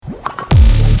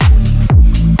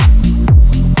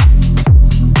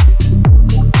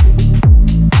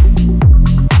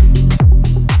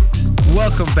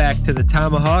to the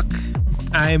Tomahawk.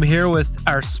 I am here with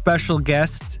our special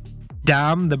guest,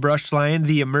 Dom, the Brush Lion,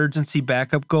 the emergency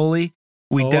backup goalie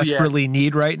we desperately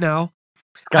need right now.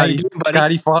 How you doing,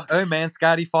 buddy?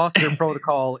 Scotty Foster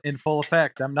protocol in full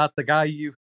effect. I'm not the guy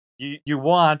you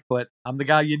want, but I'm the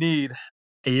guy you need.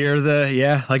 You're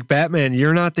like Batman.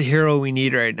 You're not the hero we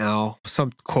need right now.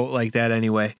 Some quote like that,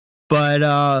 anyway.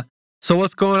 But so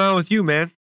what's going on with you,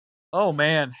 man? Oh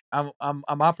man, I'm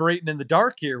operating in the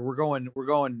dark here. We're going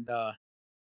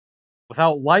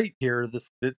without light here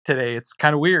today. It's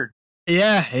kind of weird.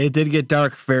 Yeah, it did get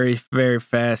dark very, very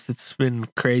fast. It's been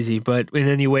crazy, and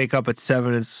then you wake up at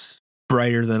 7, it's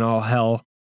brighter than all hell.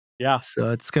 Yeah.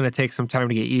 So it's going to take some time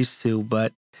to get used to,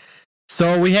 but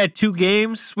so we had 2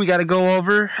 games we got to go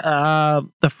over.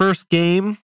 The first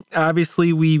game,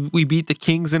 obviously we beat the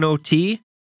Kings in OT.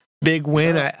 Big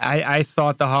win. Yeah. I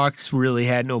thought the Hawks really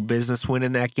had no business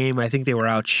winning that game. I think they were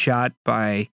outshot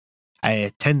by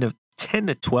 10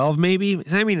 to 12 maybe.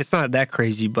 I mean, it's not that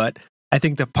crazy, but I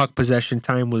think the puck possession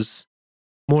time was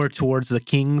more towards the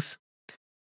Kings.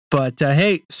 But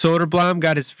hey, Soderblom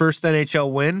got his first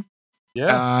NHL win.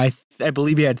 Yeah. I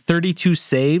believe he had 32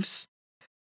 saves,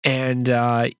 and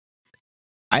I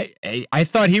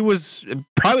thought he was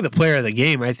probably the player of the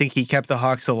game. I think he kept the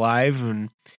Hawks alive, and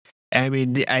I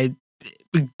mean,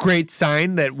 great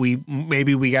sign that we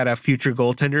got a future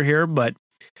goaltender here. But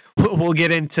we'll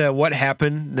get into what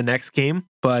happened the next game.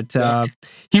 But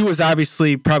he was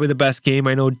obviously probably the best game.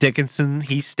 I know Dickinson,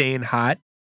 he's staying hot.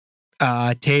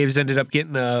 Taves ended up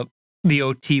getting the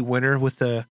OT winner with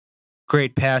a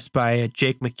great pass by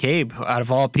Jake McCabe, out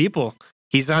of all people.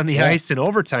 He's on the ice in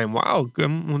overtime. Wow,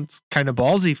 it's kind of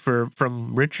ballsy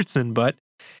from Richardson, but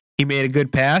he made a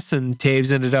good pass, and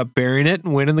Taves ended up burying it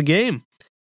and winning the game.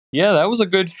 Yeah, that was a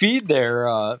good feed there.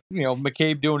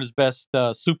 McCabe doing his best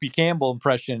Soupy Campbell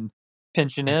impression,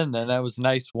 pinching in, and that was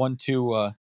nice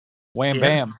 1-2 wham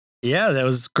bam. Yeah, that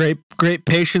was great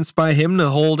patience by him to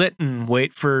hold it and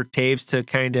wait for Taves to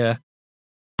kind of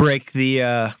break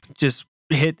the just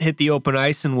hit the open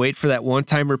ice and wait for that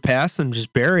one-timer pass and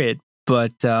just bury it.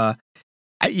 But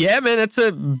yeah, man, that's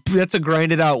a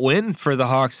grinded out win for the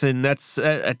Hawks, and that's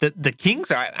the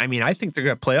Kings. I mean, I think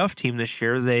they're a playoff team this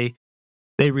year. They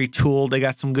retooled. They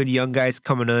got some good young guys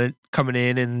coming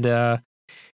in, and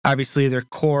obviously their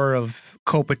core of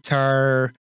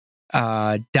Kopitar,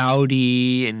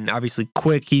 Dowdy, and obviously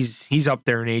Quick. He's up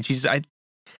there in age. He's like,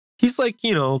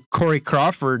 Corey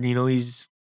Crawford. He's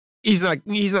not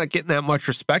getting that much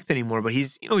respect anymore, but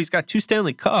he's got 2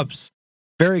 Stanley Cups.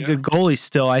 Very good goalie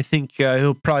still. I think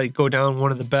he'll probably go down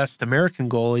one of the best American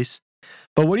goalies.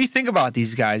 But what do you think about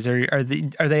these guys? Are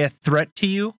they a threat to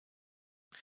you?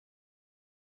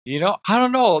 I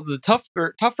don't know. The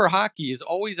tougher hockey is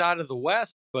always out of the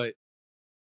West, but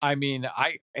I mean,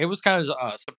 it was kind of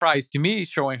a surprise to me,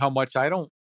 showing how much I don't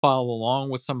follow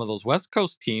along with some of those West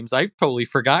Coast teams. I totally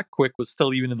forgot Quick was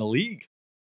still even in the league.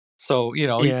 So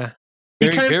Yeah. He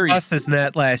kind of lost his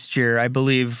net last year, I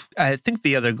believe. I think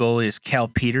the other goalie is Cal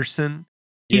Peterson.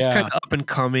 He's kind of up and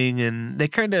coming, and they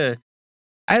kind of,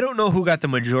 I don't know who got the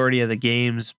majority of the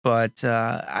games, but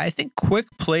I think Quick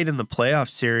played in the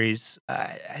playoff series.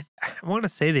 I want to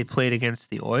say they played against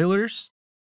the Oilers,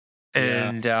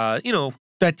 and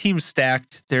that team's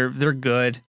stacked. They're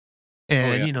good,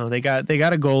 and they got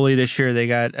a goalie this year. They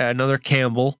got another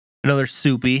Campbell, another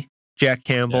Soupy. Jack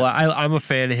Campbell. I'm a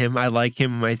fan of him. I like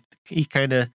him. He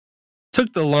kind of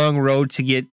took the long road to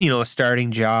get, a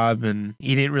starting job, and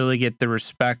he didn't really get the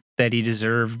respect that he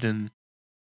deserved in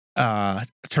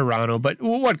Toronto. But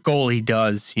what goalie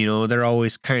does, they're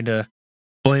always kind of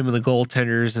blaming the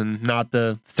goaltenders and not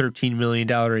the $13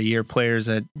 million a year players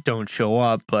that don't show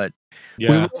up. But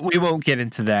we won't get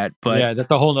into that. But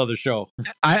that's a whole nother show.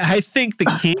 I think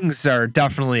the Kings are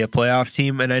definitely a playoff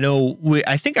team, and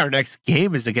I think our next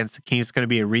game is against the Kings. It's going to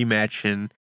be a rematch,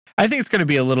 and I think it's going to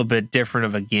be a little bit different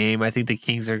of a game. I think the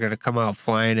Kings are going to come out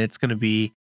flying. It's going to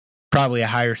be probably a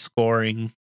higher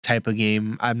scoring type of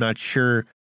game. I'm not sure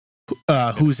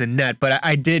who's in net, but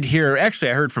I did hear.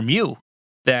 Actually, I heard from you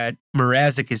that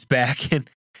Mrazek is back,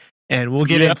 and we'll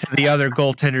get into the other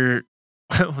goaltender,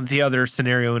 the other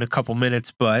scenario in a couple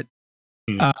minutes. But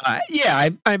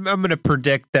I'm going to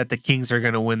predict that the Kings are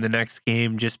going to win the next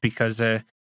game, just because they're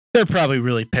probably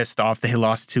really pissed off they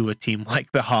lost to a team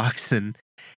like the Hawks, and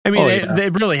I mean they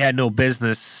really had no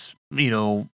business,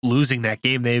 losing that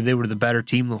game. They were the better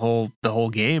team the whole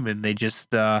game, and they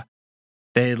just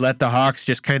they let the Hawks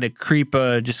just kind of creep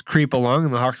along,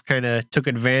 and the Hawks kind of took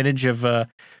advantage of a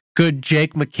good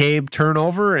Jake McCabe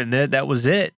turnover, and that was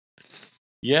it.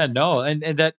 Yeah, no, and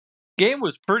that game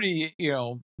was pretty,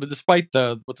 but despite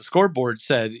what the scoreboard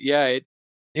said,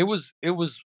 it was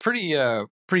pretty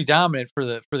dominant for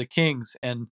the Kings,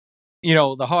 and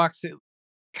the Hawks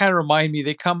kind of remind me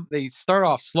they start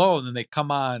off slow and then they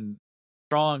come on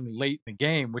strong late in the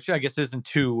game, which I guess isn't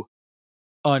too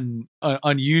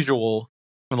unusual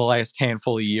for the last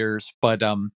handful of years, but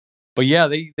yeah,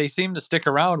 they seem to stick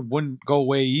around, wouldn't go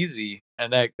away easy,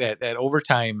 and that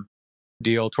overtime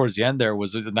deal towards the end there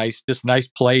was a nice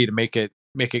play to make it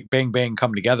bang bang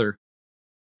come together.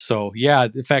 So yeah,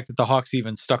 the fact that the Hawks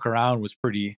even stuck around was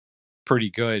pretty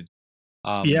good.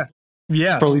 Yeah. Um,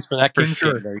 Yeah, for at least for that for Kings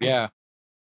game sure. there, yeah.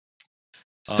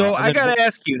 So And I then got to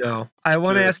ask you now. I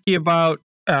want to sure, ask you about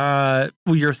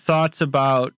your thoughts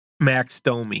about Max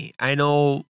Domi. I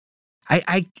know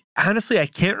I honestly I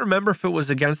can't remember if it was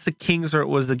against the Kings or it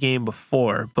was the game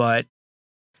before, but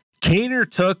Kaner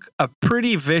took a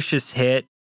pretty vicious hit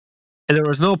and there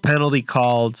was no penalty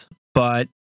called, but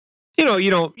you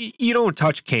don't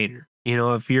touch Kaner.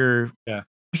 If you're yeah,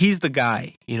 he's the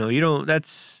guy. You don't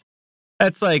that's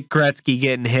like Gretzky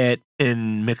getting hit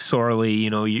in McSorley,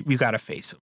 you got to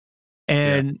face him. yeah,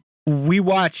 And we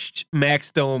watched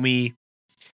Max Domi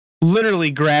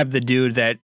literally grab the dude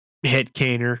that hit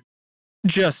Kaner.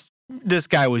 Just this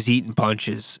guy was eating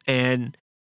punches. And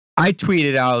I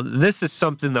tweeted out, this is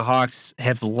something the Hawks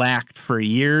have lacked for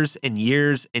years and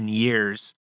years and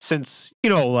years since,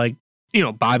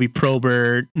 Bobby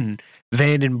Probert and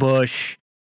Vanden Bush,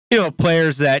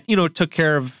 players that, took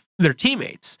care of their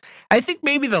teammates. I think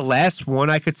maybe the last one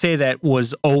I could say that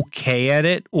was okay at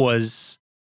it was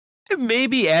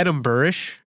maybe Adam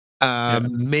Burrish, yeah.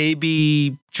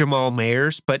 maybe Jamal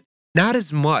Mayers, but not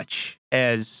as much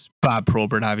as Bob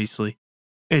Probert, obviously.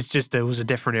 It's just it was a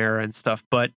different era and stuff,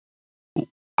 but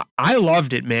I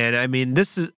loved it, man. I mean,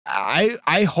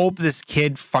 I hope this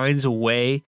kid finds a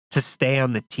way to stay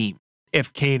on the team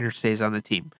if Kaner stays on the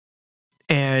team.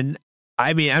 And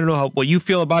I mean, I don't know what you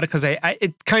feel about it because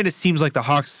it kind of seems like the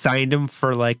Hawks signed him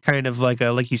for like kind of like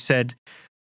you said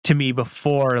to me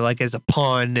before, like as a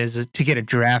pawn, to get a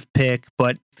draft pick.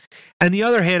 But on the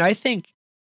other hand, I think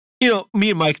me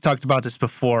and Mike talked about this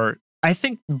before. I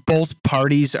think both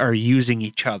parties are using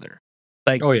each other.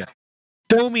 Like Oh yeah,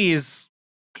 Domi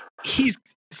he's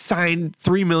signed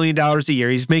 $3 million a year.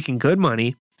 He's making good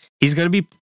money. He's going to be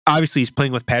obviously he's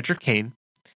playing with Patrick Kane.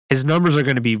 His numbers are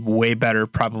going to be way better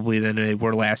probably than they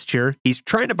were last year. He's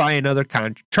trying to buy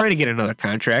trying to get another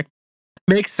contract.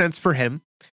 Makes sense for him.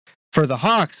 For the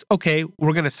Hawks, okay,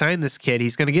 we're going to sign this kid.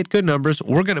 He's going to get good numbers.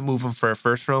 We're going to move him for a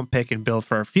first round pick and build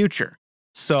for our future.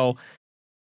 So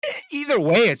either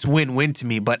way, it's win-win to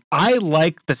me. But I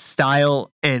like the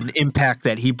style and impact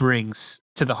that he brings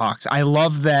to the Hawks. I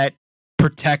love that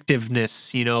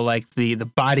protectiveness, like the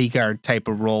bodyguard type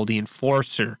of role, the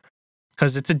enforcer,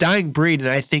 because it's a dying breed, and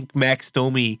I think Max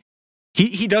Domi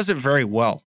he does it very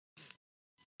well.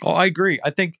 oh, I agree. I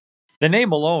think the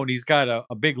name alone, he's got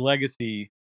a big legacy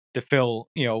to fill,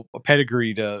 a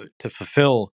pedigree to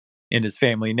fulfill in his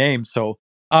family name. So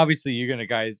obviously, you're gonna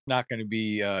guys not going to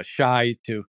be shy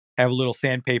to have a little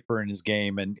sandpaper in his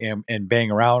game and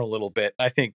bang around a little bit. I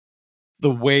think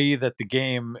the way that the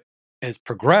game has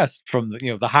progressed from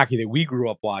the hockey that we grew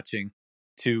up watching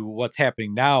to what's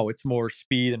happening now, it's more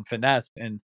speed and finesse,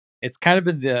 and it's kind of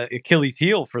been the Achilles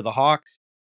heel for the Hawks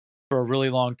for a really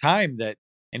long time, that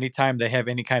anytime they have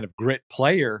any kind of grit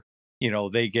player,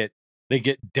 they get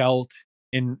dealt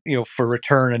in, for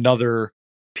return another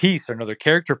piece or another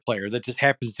character player that just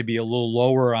happens to be a little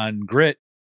lower on grit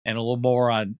and a little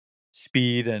more on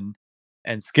speed and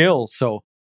skill. So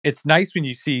it's nice when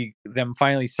you see them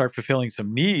finally start fulfilling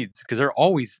some needs, because they're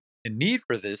always in need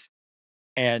for this.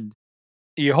 And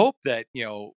you hope that,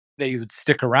 they would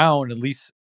stick around, at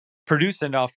least produce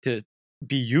enough to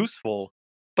be useful.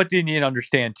 But then you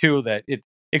understand too that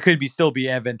it could still be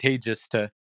advantageous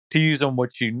to use them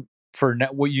what you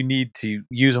need to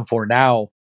use them for now,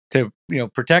 to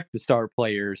protect the star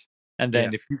players. And Yeah.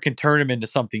 then if you can turn them into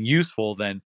something useful,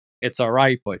 then it's all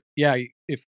right. But yeah,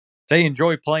 if they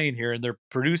enjoy playing here and they're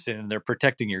producing and they're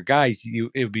protecting your guys,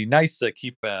 it would be nice to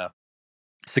keep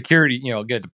security,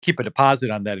 keep a deposit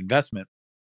on that investment.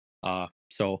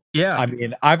 So Yeah. I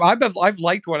mean, I've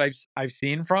liked what I've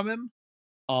seen from him.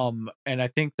 And I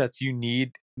think that's you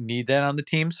need that on the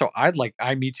team. So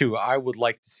me too. I would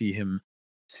like to see him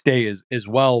stay as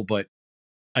well. But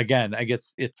again, I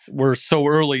guess we're so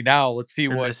early now. Let's see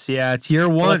And what this, yeah, it's year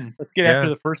let's one. let's get after Yeah.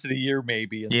 the first of the year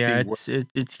maybe and Yeah, see what.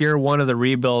 it's year one of the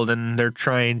rebuild, and they're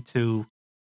trying to,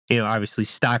 obviously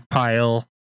stockpile,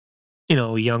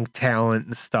 young talent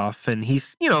and stuff. And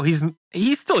he's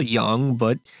still young,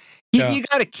 but Yeah, you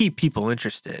got to keep people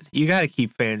interested. You got to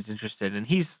keep fans interested, and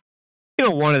he's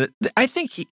one of I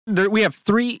think we have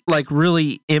three like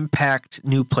really impact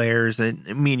new players, and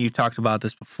me and you talked about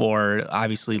this before.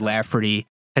 Obviously, Lafferty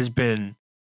has been,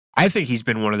 I think he's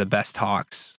been one of the best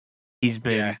Hawks. He's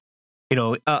been,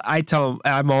 I tell him,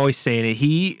 I'm always saying it.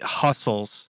 He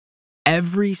hustles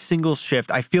every single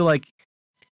shift. I feel like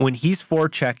when he's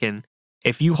forechecking,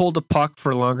 if you hold a puck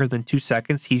for longer than 2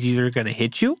 seconds, he's either going to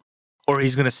hit you or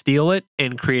he's going to steal it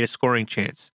and create a scoring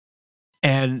chance.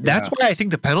 And that's why I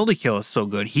think the penalty kill is so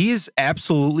good. He is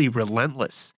absolutely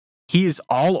relentless. He is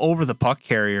all over the puck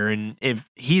carrier, and if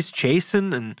he's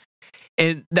chasing,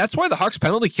 and that's why the Hawks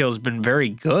penalty kill has been very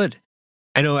good.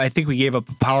 I think we gave up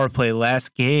a power play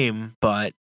last game,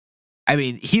 but I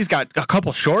mean, he's got a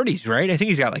couple shorties, right? I think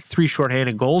he's got like 3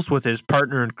 shorthanded goals with his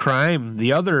partner in crime.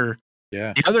 The other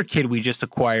kid we just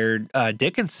acquired,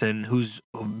 Dickinson, who's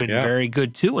been very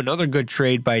good too. Another good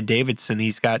trade by Davidson.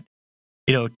 He's got,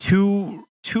 two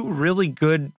really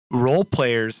good role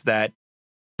players that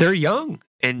they're young,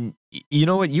 and you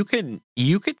know what, you could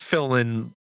fill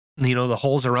in, the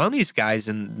holes around these guys,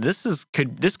 and this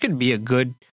could be a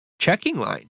good checking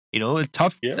line. A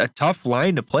tough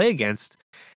line to play against.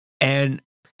 And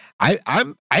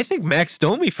I think Max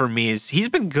Domi for me he's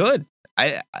been good.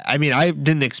 I mean, I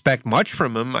didn't expect much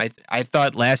from him. I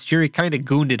thought last year he kind of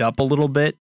gooned it up a little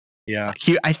bit. Yeah.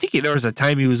 I think there was a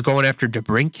time he was going after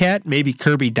DeBrincat, maybe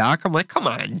Kirby Doc. I'm like, come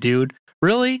on, dude.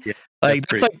 Really? Yeah,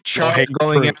 that's like Charlie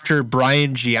going after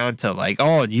Brian Giunta. Like,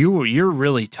 oh, you're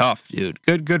really tough, dude.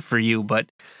 Good for you. But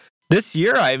this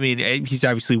year, I mean, he's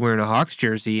obviously wearing a Hawks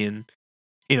jersey, and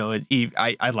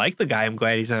I like the guy. I'm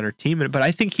glad he's on our team. But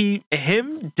I think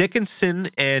him, Dickinson,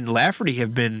 and Lafferty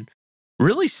have been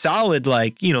really solid.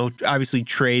 Like, obviously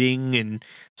trading and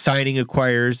signing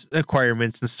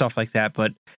acquirements and stuff like that.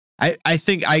 But I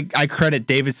think I credit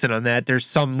Davidson on that. There's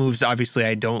some moves, obviously,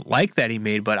 I don't like that he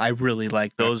made, but I really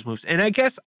like those moves. And I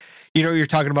guess, you're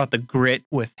talking about the grit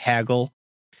with Hagel.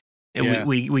 And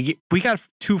we got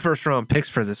 2 first-round picks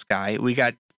for this guy. We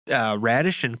got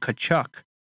Radish and Kachuk.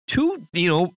 2,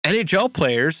 NHL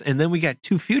players, and then we got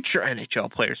 2 future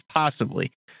NHL players, possibly.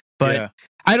 But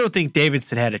I don't think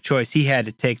Davidson had a choice. He had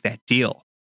to take that deal.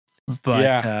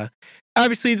 But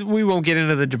obviously, we won't get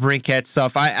into the DeBrincat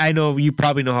stuff. I know you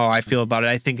probably know how I feel about it.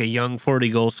 I think a young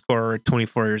 40-goal scorer at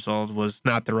 24 years old was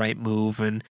not the right move.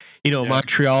 And,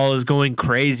 Montreal is going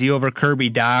crazy over Kirby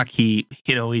Doc. He's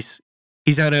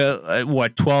on a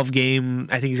 12 game.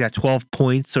 I think he's got 12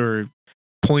 points or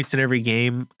points in every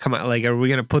game. Come on, like, are we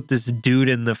gonna put this dude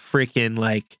in the freaking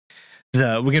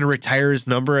we're gonna retire his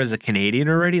number as a Canadian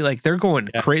already? Like, they're going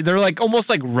crazy. They're like almost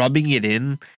like rubbing it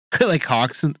in, like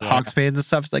Hawks fans and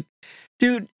stuff. It's like,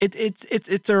 dude,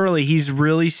 it's early. He's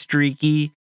really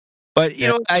streaky, but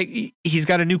he's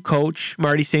got a new coach.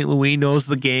 Marty St. Louis knows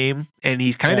the game, and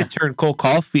he's kind of turned Cole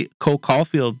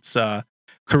Caulfield's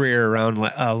career around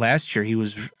last year.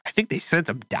 I think they sent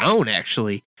him down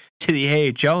actually to the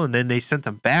AHL, and then they sent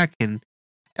him back, and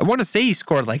I want to say he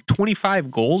scored like 25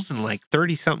 goals in like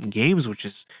 30 something games, which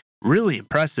is really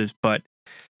impressive. But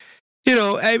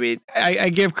I mean, I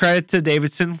give credit to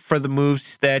Davidson for the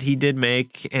moves that he did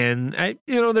make, and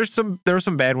there were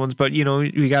some bad ones, but you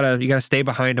gotta stay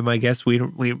behind him. I guess we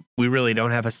really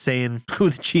don't have a say in who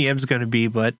the GM's going to be,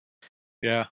 but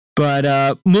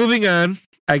moving on,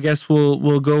 I guess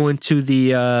we'll go into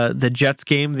the Jets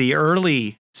game, the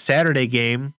early Saturday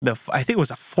game. I think it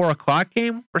was a 4:00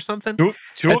 game or something.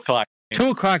 2 o'clock. 2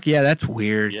 o'clock. Yeah, that's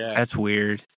weird. Yeah. That's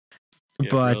weird. Yeah,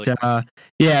 but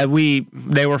really.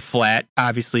 they were flat.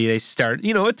 Obviously, they start.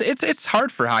 It's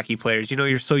hard for hockey players.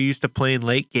 You're so used to playing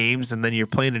late games, and then you're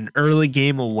playing an early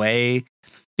game away.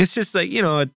 It's just like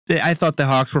I thought the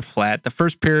Hawks were flat. The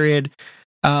first period,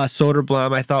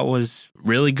 Soderblom I thought was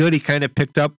really good. He kind of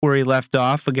picked up where he left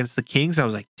off against the Kings. I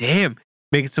was like, damn,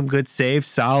 making some good saves,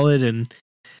 solid, and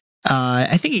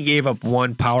I think he gave up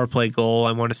 1 power play goal.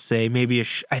 I want to say maybe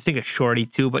I think a shorty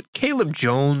too. But Caleb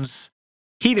Jones,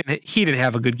 he didn't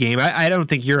have a good game. I don't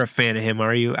think you're a fan of him,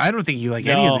 are you? I don't think you like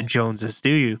any of the Joneses, do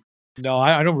you? No,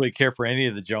 I don't really care for any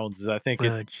of the Joneses. I think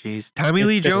Tommy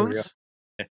Lee Jones.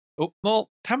 Oh, well,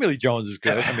 Tommy Lee Jones is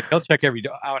good. I mean, he'll check every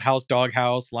outhouse,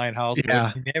 doghouse, line house.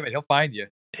 Yeah, he'll find you.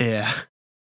 Yeah.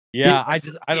 Yeah, I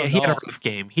don't know. He had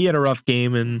a rough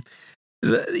game. And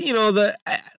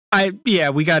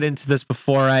we got into this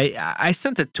before. I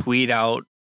sent a tweet out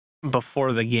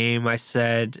before the game. I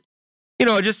said,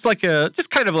 just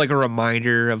kind of like a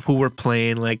reminder of who we're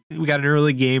playing. Like, we got an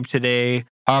early game today.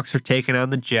 Hawks are taking on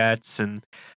the Jets, and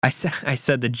I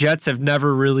said the Jets have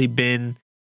never really been,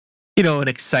 an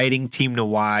exciting team to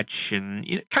watch, and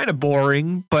kind of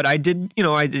boring. But I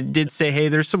did say, hey,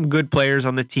 there's some good players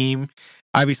on the team.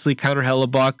 Obviously, Connor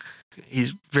Hellebuck,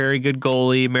 he's very good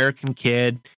goalie, American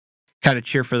kid. Kind of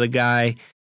cheer for the guy.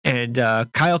 And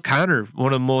Kyle Connor,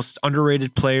 one of the most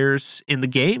underrated players in the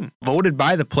game, voted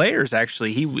by the players.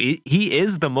 Actually, he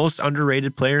is the most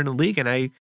underrated player in the league, and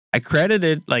I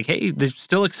credited like, hey, they're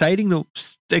still exciting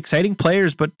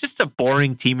players, but just a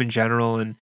boring team in general.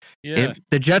 And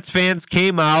the Jets fans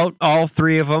came out, all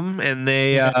three of them, and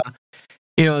they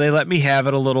they let me have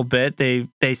it a little bit. They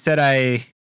said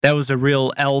that was a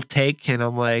real L take, and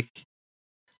I'm like,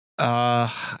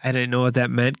 I didn't know what that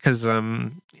meant because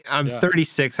I'm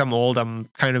 36. I'm old. I'm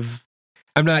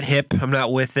not hip. I'm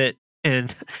not with it.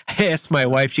 And I asked my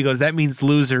wife. She goes, "That means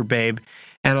loser, babe."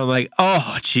 And I'm like,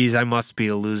 "Oh, geez, I must be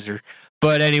a loser."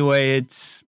 But anyway,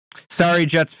 it's sorry,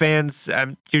 Jets fans.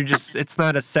 It's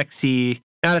not a sexy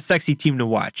team to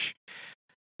watch.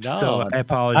 No, so I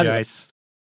apologize.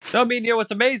 No, I mean,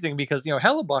 it's amazing because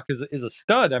Hellebuck is a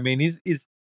stud. I mean, he's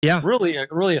Yeah, really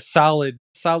a solid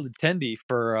tendy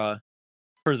for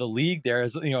the league. There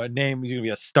as a name, he's gonna be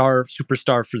a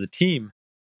superstar for the team.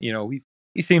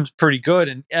 He seems pretty good,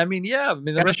 and I mean,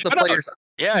 the rest of the players.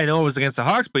 Yeah, I know it was against the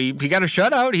Hawks, but he got a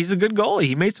shutout. He's a good goalie.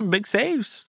 He made some big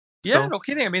saves. Yeah, no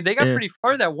kidding. I mean, they got pretty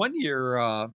far that one year.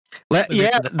 He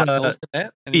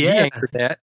anchored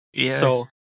that. Yeah. So,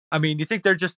 I mean, you think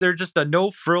they're just a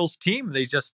no frills team? They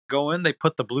just go in, they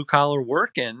put the blue collar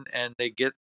work in, and they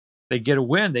get a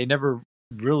win. They never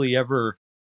really ever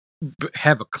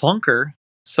have a clunker.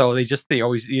 So they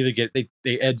always either get they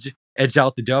edge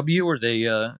out the W or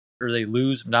they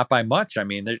lose, not by much. I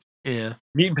mean, they're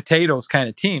meat and potatoes kind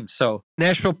of team. So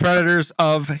Nashville Predators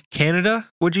of Canada,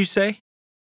 would you say?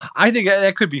 I think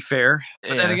that could be fair.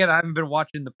 But then again, I haven't been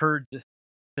watching the Purds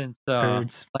since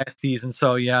last season.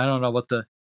 So I don't know what the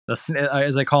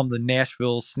as I call them, the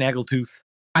Nashville Snaggletooth.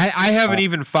 I haven't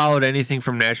even followed anything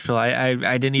from Nashville.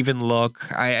 I didn't even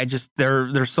look. I just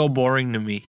they're so boring to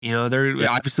me. They're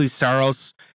obviously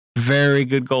Saros, very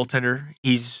good goaltender.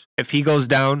 If he goes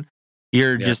down,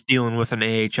 you're just dealing with an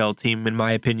AHL team, in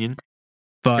my opinion.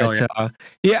 But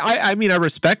I mean, I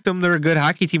respect them. They're a good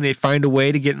hockey team. They find a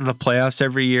way to get in the playoffs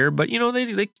every year. But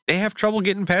they have trouble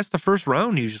getting past the first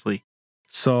round usually.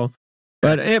 So,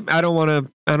 but I don't want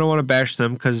to bash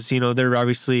them because they're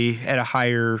obviously at a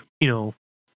higher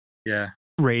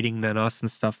rating than us and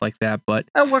stuff like that. But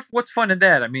what's fun in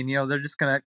that? I mean, they're just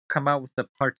gonna come out with the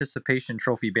participation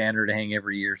trophy banner to hang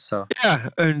every year. So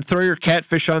and throw your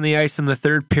catfish on the ice in the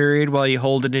third period while you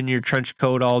hold it in your trench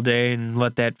coat all day and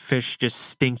let that fish just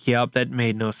stink you up. That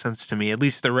made no sense to me. At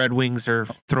least the Red Wings are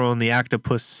throwing the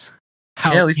octopus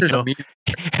out. Yeah, at least there's a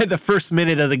at the first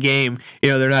minute of the game.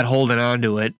 They're not holding on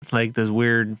to it like those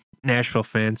weird Nashville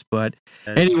fans. But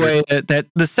anyway, that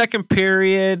the second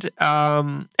period,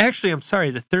 actually, I'm sorry,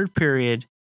 the third period,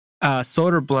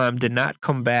 Soderblom did not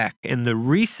come back, and the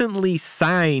recently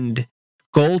signed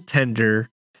goaltender,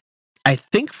 I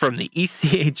think from the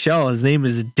ECHL, his name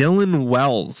is Dylan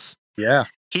Wells. Yeah.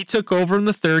 He took over in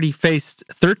the third. He faced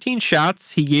 13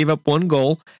 shots. He gave up one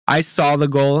goal. I saw the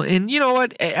goal, and you know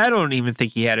what? I don't even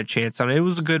think he had a chance on it. It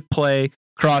was a good play,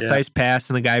 cross-ice pass,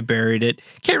 and the guy buried it.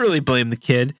 Can't really blame the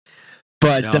kid.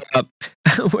 But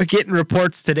we're getting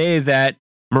reports today that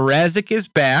Mrazek is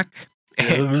back.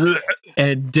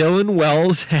 And Dylan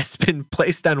Wells has been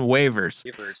placed on waivers.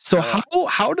 So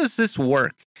how does this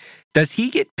work? Does he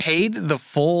get paid the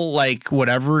full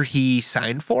whatever he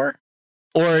signed for,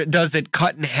 or does it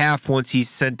cut in half once he's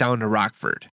sent down to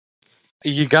Rockford?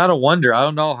 You gotta wonder. I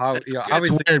don't know how. It's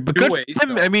weird, but good for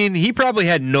him. I mean, he probably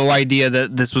had no idea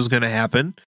that this was going to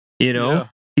happen.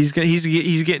 He's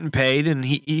getting paid, and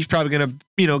he's probably going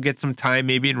to get some time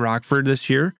maybe in Rockford this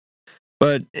year.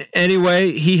 But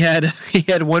anyway, he had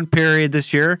one period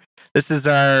this year. This is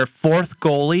our fourth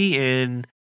goalie in,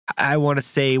 I want to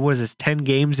say, what is this, 10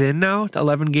 games in now?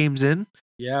 11 games in?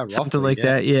 Yeah, roughly, something like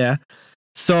that. Yeah.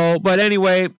 So, but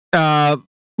anyway,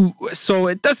 so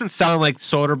it doesn't sound like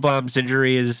Soderblom's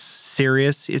injury is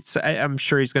serious. I'm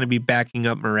sure he's going to be backing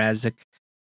up Mrazek,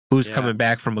 who's coming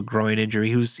back from a groin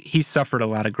injury. He's suffered a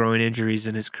lot of groin injuries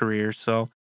in his career. So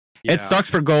it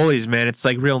sucks for goalies, man. It's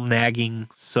like real nagging.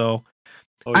 So.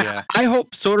 I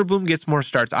hope Soderblom gets more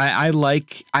starts. I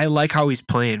like how he's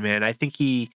playing, man. I think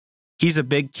he's a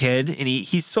big kid, and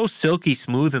he's so silky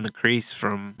smooth in the crease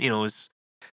from his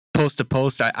post to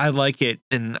post. I like it,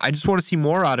 and I just want to see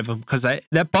more out of him because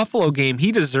that Buffalo game,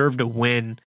 he deserved a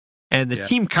win, and the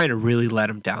team kind of really let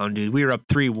him down, dude. We were up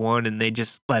 3-1, and they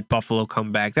just let Buffalo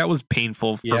come back. That was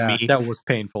painful for me. That was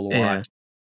painful to watch.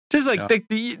 Just like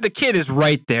the kid is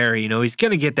right there, he's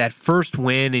going to get that first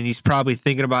win, and he's probably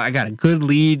thinking about, I got a good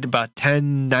lead, about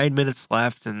 9 minutes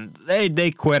left, and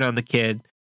they quit on the kid.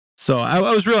 So I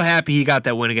was real happy he got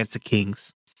that win against the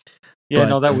Kings. Yeah, But,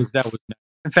 no, that was.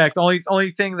 In fact,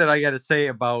 only thing that I got to say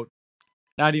about,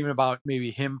 not even about maybe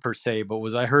him per se, but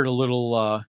was I heard a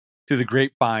little through the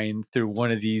grapevine through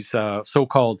one of these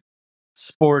so-called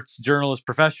sports journalist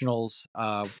professionals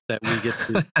that we get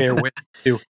to bear witness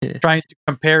to, Yeah. trying to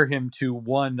compare him to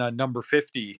one number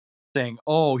 50, saying,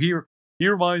 "Oh, he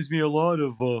reminds me a lot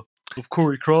of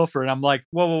Corey Crawford." And I'm like,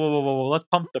 whoa, let's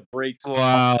pump the brakes.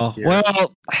 Wow. Here.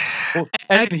 Well, And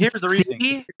I can here's the reasoning.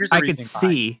 see. Here's the I could reasoning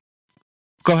behind it. see.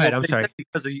 Go ahead. Well, I'm they sorry. said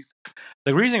because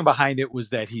the reasoning behind it was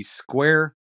that he's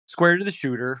square to the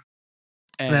shooter,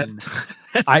 That and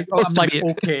that's I'm supposed to like, be.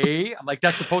 okay, I'm like,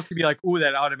 that's supposed to be like, ooh,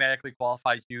 that automatically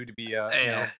qualifies you to be a,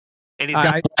 And he's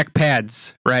got I black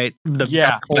pads, right? The yeah,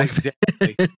 dark black.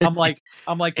 exactly.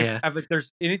 I'm like, Yeah. if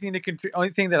there's anything that only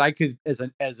thing that I could as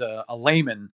a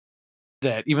layman,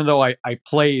 that even though I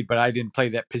played, but I didn't play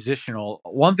that positional.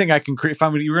 One thing I can create, if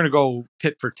you're going to go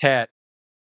tit for tat,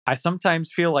 I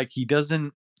sometimes feel like he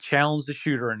doesn't challenge the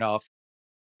shooter enough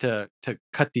to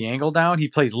cut the angle down. He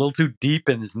plays a little too deep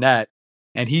in his net,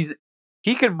 and he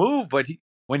can move, but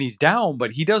when he's down,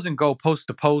 but he doesn't go post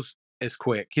to post as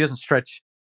quick. He doesn't stretch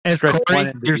As one Corey,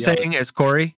 end to you're the other. saying as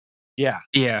Corey? Yeah.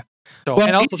 Yeah. So, Well,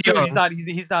 and also he's too, young.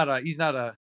 he's not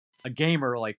a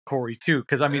gamer like Corey too.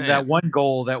 Because I mean, Yeah. that one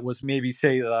goal that was maybe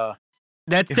say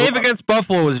That save against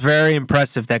Buffalo was very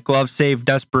impressive. That glove save,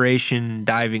 desperation,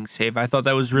 diving save. I thought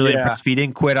that was really yeah. impressive. He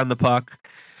didn't quit on the puck.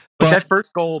 But that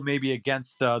first goal maybe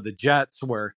against the Jets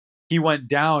where he went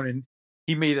down and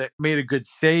he made a good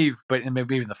save, but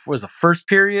maybe even was the first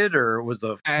period or was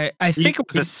I think it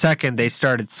was the second they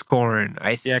started scoring.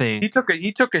 I think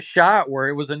he took a shot where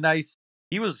it was a nice.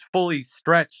 He was fully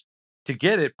stretched to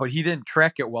get it, but he didn't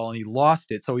track it well and he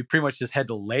lost it, so he pretty much just had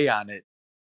to lay on it.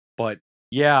 But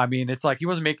yeah, I mean, it's like he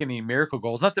wasn't making any miracle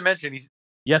goals. Not to mention he's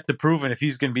yet to prove if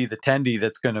he's going to be the tendy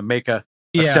that's going to make a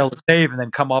stellar save and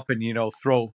then come up and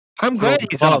throw. I'm glad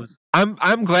he's up.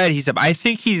 I'm glad he's up. I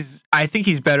think he's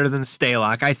better than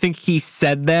Stalock. I think he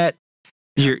said that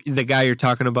the guy you're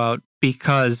talking about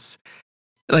because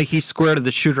like he's square to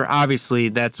the shooter. Obviously,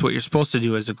 that's what you're supposed to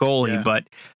do as a goalie. Yeah. But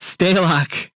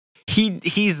Stalock,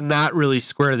 he's not really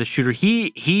square to the shooter.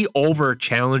 He over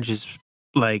challenges.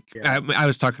 Like I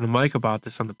was talking to Mike about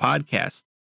this on the podcast.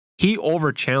 He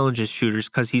over challenges shooters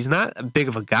because he's not big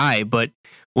of a guy. But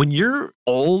when you're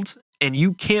old and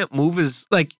you can't move as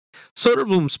like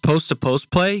Soderblom's post to post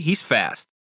play, he's fast.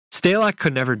 Stalock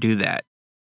could never do that.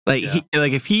 Like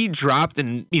if he dropped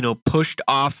and pushed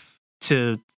off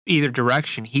to either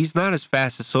direction, he's not as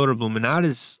fast as Soderblom and not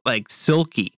as like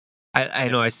silky. I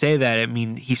know I say that. I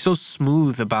mean, he's so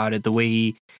smooth about it. The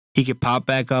way he could pop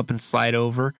back up and slide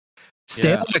over.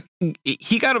 Stalock,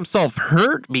 he got himself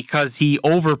hurt because he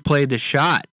overplayed the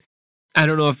shot. I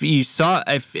don't know if you saw.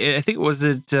 I think it was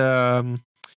that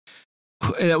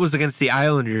was against the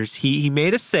Islanders. He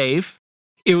made a save.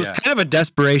 It was kind of a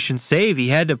desperation save. He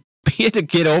had to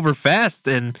get over fast,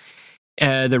 and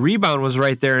the rebound was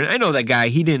right there. And I know that guy.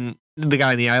 The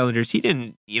guy in the Islanders. He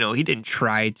didn't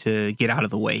try to get out of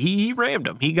the way. He rammed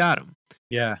him. He got him.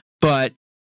 Yeah. But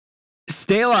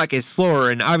Stalock is slower,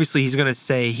 and obviously he's going to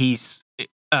say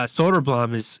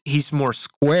Soderblom he's more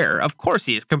square. Of course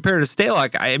he is compared to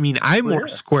Stalock. I mean, I'm more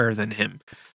square than him.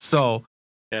 So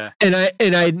yeah. And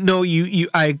I know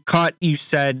I caught you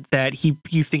said that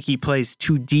you think he plays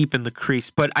too deep in the crease,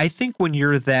 but I think when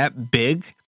you're that big,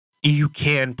 you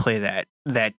can play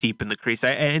that deep in the crease.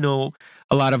 I know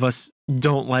a lot of us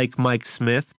don't like Mike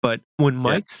Smith, but when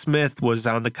Mike Smith was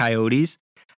on the Coyotes,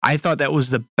 I thought that was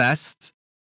the best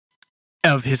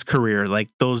of his career. Like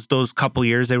those couple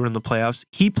years they were in the playoffs,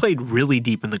 he played really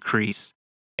deep in the crease,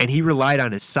 and he relied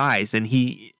on his size. And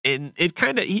it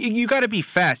kind of you got to be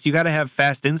fast. You got to have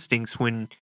fast instincts when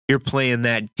you're playing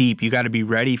that deep. You got to be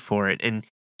ready for it. And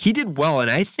he did well. And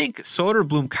I think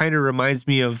Soderblom kind of reminds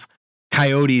me of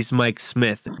Coyotes Mike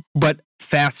Smith, but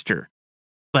faster.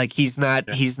 Like he's not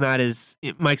as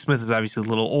Mike Smith is obviously a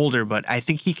little older, but I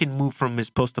think he can move from his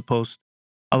post to post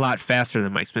a lot faster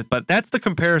than Mike Smith. But that's the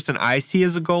comparison I see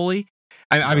as a goalie.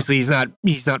 Obviously, he's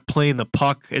not playing the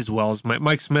puck as well as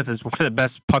Mike Smith is one of the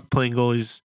best puck playing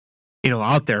goalies,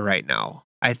 out there right now.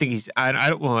 I think he's. I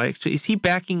don't. Well, actually, is he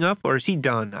backing up or is he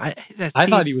done? I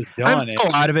thought he was done. I'm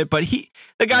so out of it, but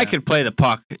the guy could play the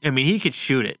puck. I mean, he could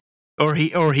shoot it, or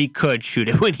he could shoot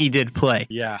it when he did play.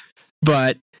 Yeah,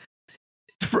 but.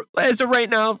 As of right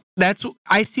now,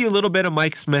 I see a little bit of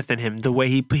Mike Smith in him, the way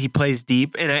he plays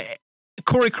deep, and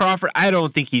Corey Crawford, I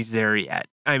don't think he's there yet.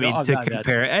 I mean, to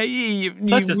compare,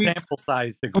 such a sample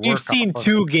size. We've seen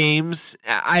 2 games.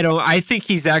 I think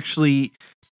he's actually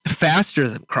faster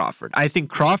than Crawford. I think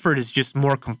Crawford is just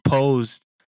more composed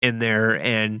in there,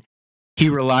 and he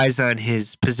relies on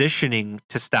his positioning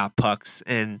to stop pucks.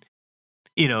 And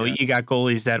Yeah. you got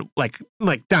goalies that like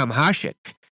Dom Hasek.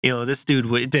 This dude,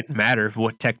 it didn't matter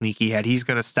what technique he had. He's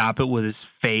going to stop it with his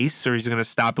face, or he's going to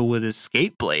stop it with his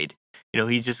skate blade. The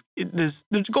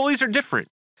goalies are different.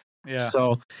 Yeah.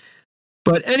 So,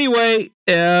 but anyway,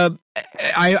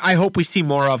 I hope we see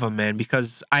more of them, man,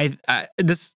 because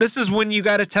this is when you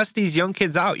got to test these young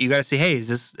kids out. You got to say, hey,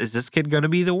 is this kid going to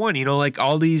be the one? Like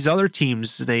all these other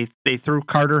teams, they threw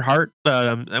Carter Hart.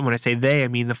 And when I say they, I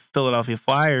mean the Philadelphia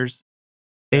Flyers.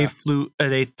 They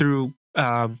threw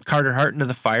Carter Hart into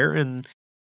the fire, and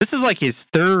this is like his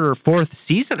third or fourth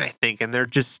season, I think, and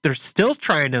they're still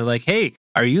trying to like, hey,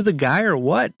 are you the guy or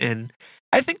what? And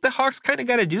I think the Hawks kind of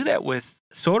got to do that with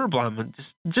Soderblom,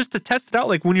 and just to test it out.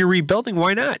 Like when you're rebuilding,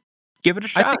 why not give it a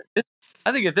shot?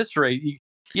 I think at this rate,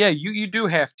 you do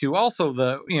have to. Also,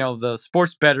 the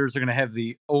sports bettors are going to have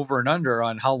the over and under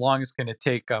on how long it's going to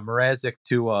take Mrazek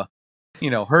to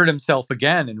hurt himself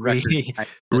again in record time.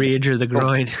 Re-injure the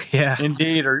groin, yeah,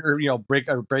 indeed, or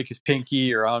break his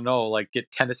pinky, or I don't know, like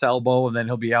get tennis elbow, and then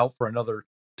he'll be out for another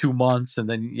 2 months, and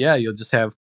then you'll just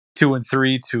have 2 and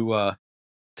 3 to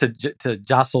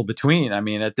jostle between. I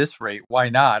mean, at this rate, why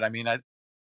not? I mean,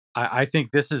 I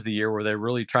think this is the year where they're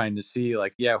really trying to see,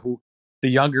 like, who the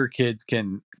younger kids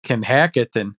can hack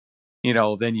it, and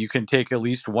then you can take at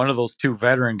least one of those 2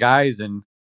 veteran guys and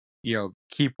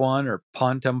keep one or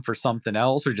punt them for something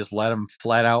else, or just let them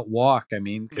flat out walk. I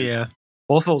mean, because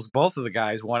both of the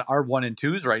guys are 1 and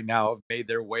 2s right now, have made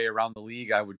their way around the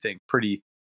league, I would think, pretty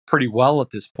well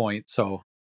at this point. So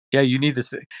you need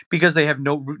to, because they have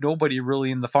nobody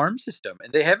really in the farm system,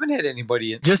 and they haven't had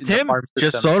anybody in the farm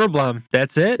system. Just Soderblom.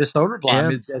 That's it. Just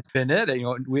Soderblom. That's been it.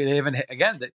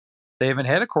 They haven't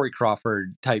had a Corey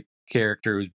Crawford type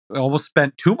character who almost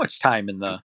spent too much time in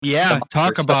the.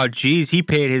 Talk about, geez, he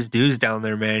paid his dues down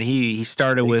there, man. He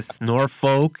started with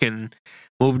Norfolk and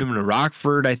moved him to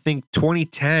Rockford. I think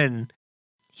 2010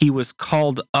 he was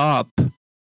called up,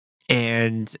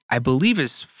 and I believe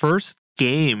his first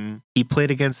game he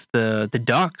played against the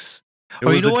Ducks. It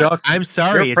was the Ducks. I'm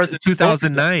sorry, it's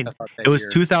 2009. It was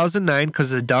 2009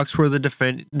 because the Ducks were the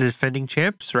defending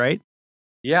champs, right?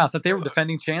 Yeah, I thought they were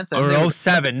defending champs. Or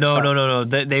 07. No.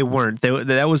 They weren't.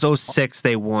 That was 06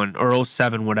 they won, or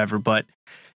 07, whatever. But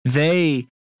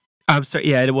I'm sorry,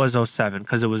 yeah, it was 07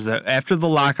 because it was after the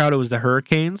lockout. It was the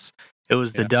Hurricanes, it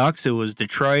was the Ducks, it was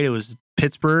Detroit, it was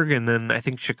Pittsburgh, and then I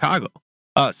think Chicago.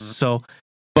 So,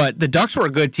 but the Ducks were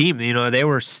a good team. They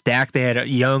were stacked. They had a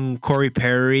young Corey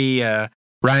Perry,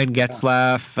 Ryan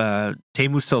Getzlaff,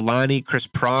 Teemu Solani, Chris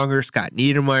Pronger, Scott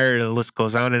Niedermayer. The list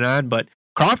goes on and on. But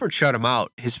Crawford shut him out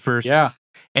his first. Yeah.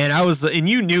 And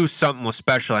you knew something was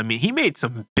special. I mean, he made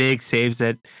some big saves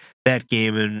that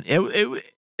game, and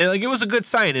it was a good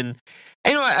sign. And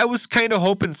I was kind of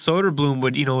hoping Soderblom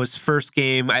would, his first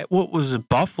game. What was it,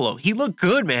 Buffalo? He looked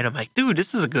good, man. I'm like, dude,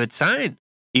 this is a good sign.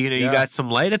 You got some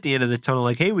light at the end of the tunnel.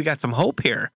 Like, hey, we got some hope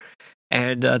here.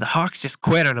 And the Hawks just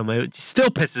quit on him. It still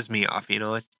pisses me off. They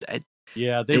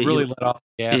really let off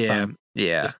the gas.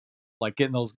 Yeah. Like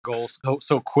getting those goals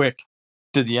so quick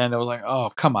to the end. I was like, oh,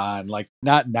 come on, like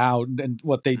not now. And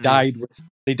what they died with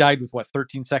what,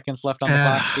 13 seconds left on the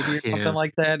clock, maybe, or something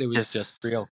like that. It was just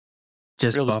real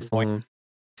disappointing.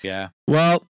 Yeah.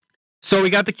 Well, so we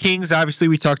got the Kings. Obviously,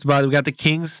 we talked about it. We got the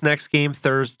Kings next game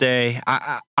Thursday.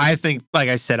 I think, like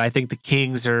I said, I think the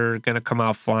Kings are going to come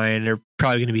out flying. They're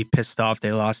probably going to be pissed off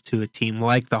they lost to a team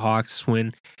like the Hawks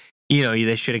when,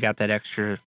 they should have got that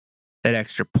extra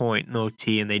point in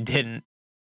OT, and they didn't.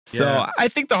 So I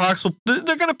think the Hawks they're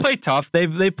going to play tough.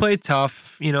 They play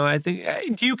tough. I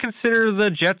think. Do you consider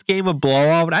the Jets game a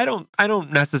blowout? I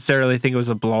don't necessarily think it was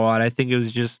a blowout. I think it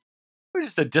was just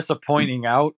a disappointing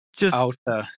out.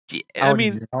 I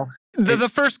mean, the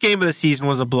first game of the season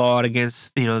was a blowout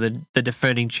against the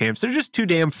defending champs. They're just too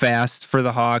damn fast for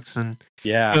the Hawks, and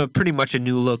pretty much a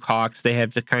new look Hawks. They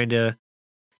have to kind of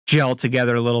gel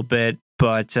together a little bit.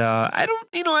 But I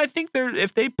don't, I think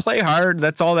if they play hard,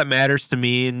 that's all that matters to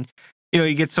me. And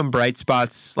you get some bright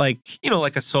spots like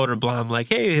like a Soderblom, like,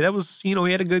 hey, that was he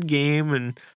had a good game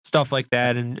and stuff like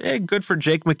that. And hey, good for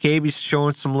Jake McCabe. He's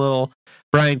showing some little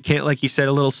Brian Kent, like you said,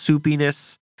 a little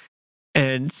soupiness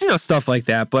and stuff like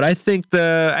that. But I think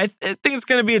I think it's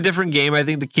going to be a different game. I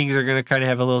think the Kings are going to kind of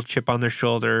have a little chip on their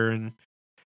shoulder, and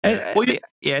I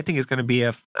think it's going to be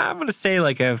I'm going to say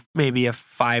like maybe a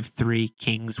 5-3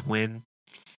 Kings win.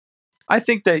 I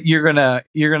think that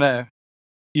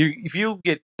if you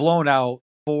get blown out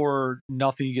 4-0,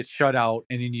 you get shut out,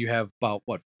 and then you have about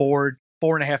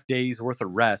 4.5 days worth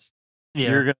of rest.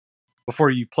 Yeah. before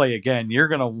you play again, you're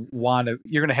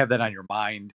gonna have that on your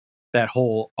mind, that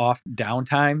whole off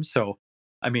downtime. So,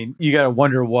 I mean, you got to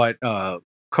wonder what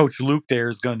Coach Luke there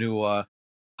is going to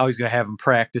how he's going to have him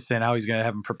practice and how he's going to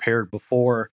have him prepared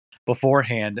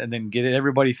beforehand, and then get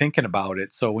everybody thinking about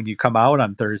it. So when you come out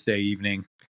on Thursday evening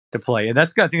to play, and I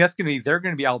think that's going to be they're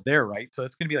going to be out there, right? So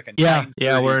it's going to be like a Yeah. 9:30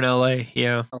 Yeah. We're in LA.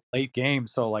 Yeah. late game.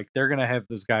 So like they're going to have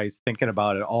those guys thinking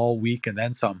about it all week and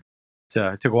then some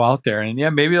to go out there, and yeah,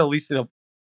 maybe at least it'll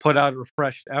put out a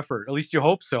refreshed effort. At least you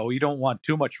hope so. You don't want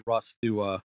too much rust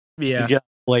to Yeah. get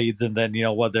blades, and then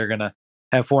what they're gonna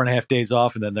have 4.5 days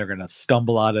off, and then they're gonna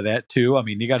stumble out of that too. I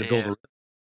mean, you got to build Yeah.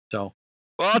 so.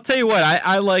 Well, I'll tell you what,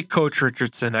 I like Coach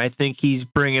Richardson. I think he's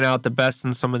bringing out the best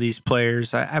in some of these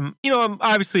players. I'm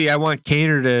obviously I want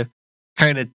Kaner to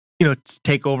kind of,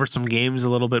 take over some games a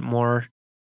little bit more,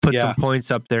 put some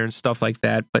points up there and stuff like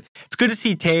that. But it's good to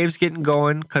see Taves getting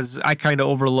going because I kind of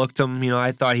overlooked him.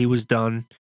 I thought he was done.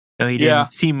 He didn't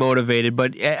seem motivated,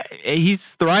 but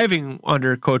he's thriving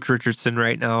under Coach Richardson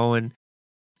right now. And,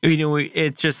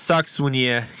 it just sucks when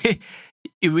you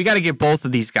we got to get both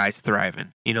of these guys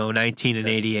thriving, 19 and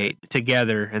 88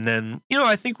 together. And then,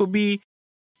 I think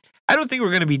I don't think we're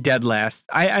going to be dead last.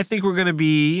 I think we're going to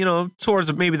be,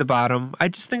 towards maybe the bottom. I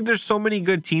just think there's so many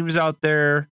good teams out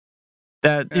there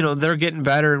that, they're getting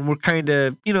better and we're kind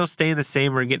of, staying the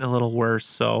same or getting a little worse.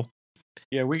 So,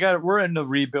 yeah, we're in the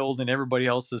rebuild and everybody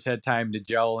else has had time to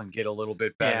gel and get a little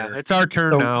bit better. Yeah, it's our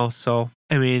turn now. So,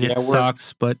 I mean, it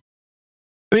sucks, but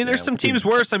there's some teams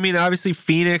worse. I mean, obviously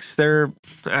Phoenix, they're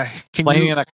playing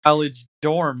in a college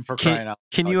dorm for crying out loud.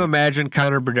 Can you imagine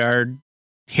Connor Bedard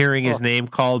hearing his name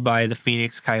called by the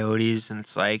Phoenix Coyotes? And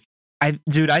it's like, I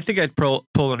think I'd pull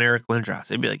an Eric Lindros.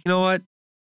 I'd be like, you know what?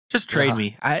 Just trade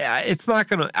me. It's not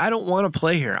gonna. I don't want to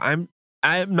play here. I'm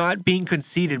not being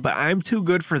conceited, but I'm too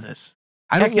good for this.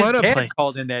 I don't want to play.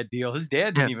 Called in that deal. His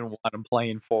dad didn't even want him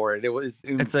playing for it.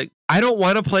 It's like I don't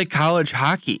want to play college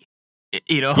hockey.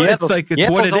 It's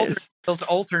what it is. Those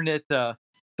alternate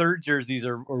third jerseys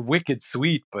are wicked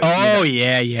sweet. But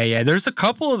yeah. There's a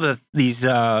couple of these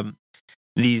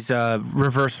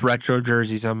reverse retro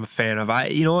jerseys I'm a fan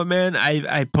of. You know what, man?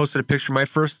 I posted a picture. My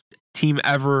first team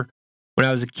ever when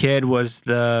I was a kid was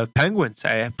the Penguins.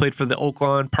 I played for the Oak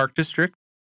Lawn Park District,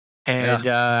 and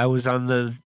I was on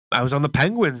the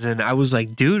Penguins, and I was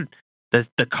like, dude,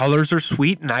 the colors are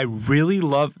sweet, and I really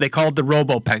love. They call it the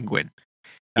Robo Penguin.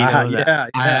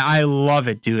 I love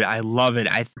it, dude. I love it.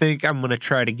 I think I'm gonna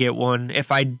try to get one.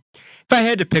 If I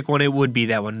had to pick one, it would be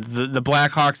that one. The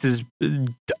Blackhawks is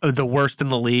the worst in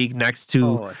the league, next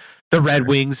to the Red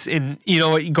Wings. And you know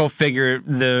what? You go figure.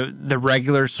 The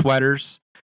regular sweaters,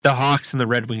 the Hawks and the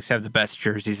Red Wings have the best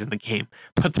jerseys in the game,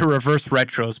 but the reverse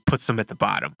retros puts them at the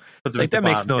bottom. That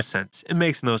makes no sense. It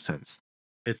makes no sense.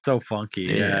 It's so funky.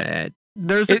 Yeah.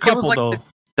 There's a couple though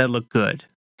that look good.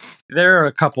 There are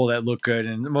a couple that look good,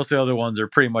 and most of the other ones are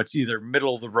pretty much either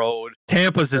middle of the road.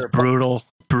 Tampa's is brutal.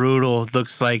 It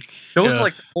looks like those are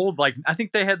like old. Like I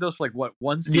think they had those for like what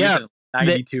one season,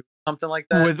 92, something like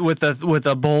that. With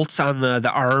the bolts on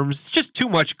the arms, it's just too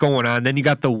much going on. Then you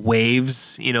got the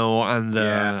waves, on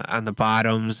the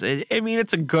bottoms. I mean,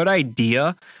 it's a good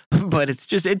idea, but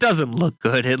it doesn't look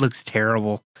good. It looks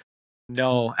terrible.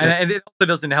 No, and it also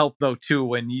doesn't help though too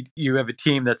when you have a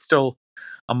team that's still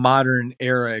a modern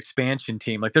era expansion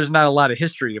team. Like there's not a lot of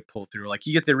history to pull through. Like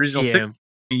you get the original six,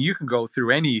 you can go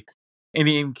through any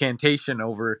incantation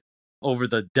over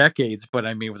the decades, but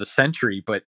I mean with a century.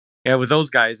 But yeah, with those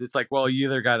guys, it's like, well, you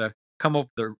either gotta come up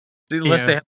with unless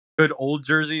they have a good old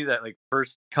jersey, that like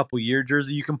first couple year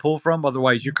jersey you can pull from.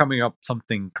 Otherwise you're coming up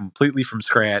something completely from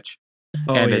scratch.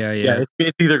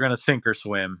 It's either gonna sink or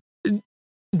swim.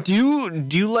 Do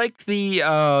you like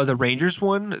the Rangers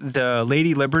one, the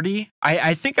Lady Liberty?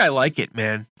 I think I like it,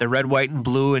 man. The red, white, and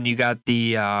blue, and you got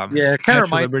the it kind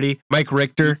of Liberty, Mike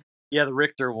Richter. Yeah, the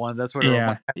Richter one. That's what it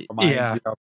reminds me of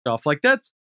stuff. Like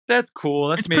that's cool.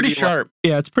 That's pretty sharp.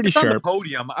 It's pretty sharp. On the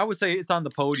podium. I would say it's on the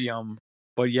podium,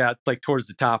 but yeah, it's like towards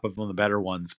the top of one of the better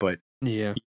ones. But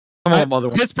yeah, some of them other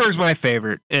ones. Pittsburgh's my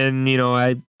favorite, and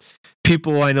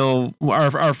people I know,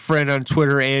 our friend on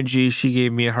Twitter, Angie, she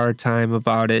gave me a hard time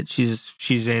about it.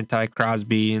 She's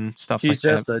anti-Crosby and stuff like that. She's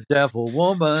just a devil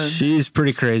woman. She's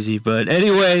pretty crazy. But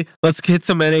anyway, let's get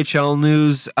some NHL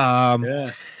news.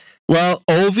 Well,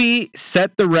 Ovi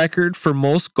set the record for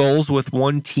most goals with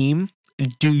one team.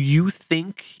 Do you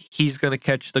think he's going to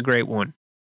catch the great one?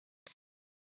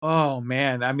 Oh,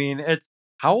 man. I mean,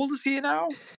 how old is he now?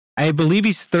 I believe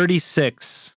he's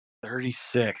 36.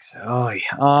 36. Oh,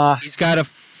 yeah. He's got a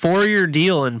 4-year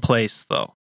deal in place,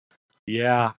 though.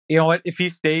 Yeah. You know what? If he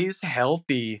stays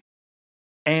healthy,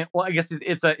 and well, I guess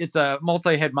it's a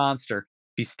multi-head monster.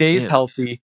 If he stays Yeah.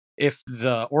 healthy, if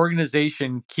the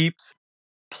organization keeps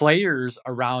players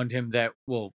around him that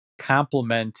will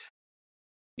complement,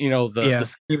 the Yeah.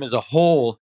 scheme as a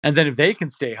whole, and then if they can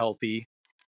stay healthy,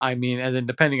 I mean, and then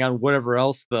depending on whatever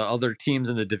else the other teams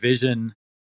in the division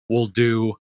will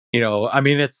do, I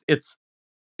mean, it's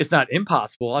not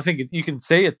impossible. I think you can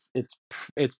say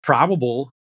it's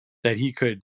probable that he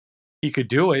could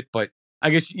do it, but I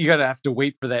guess you gotta have to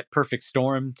wait for that perfect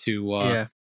storm Yeah.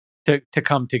 to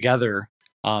come together.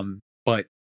 But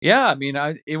yeah, I mean,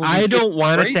 I it's don't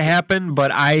want it great. to happen,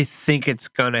 but I think it's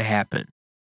gonna happen.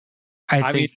 I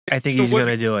I mean, think I think it he's would be,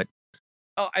 gonna do it.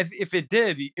 if it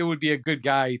did, it would be a good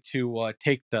guy to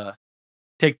take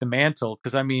the mantle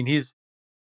because I mean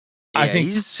I Yeah, think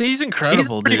he's he's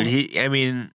incredible, pretty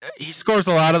dude. He scores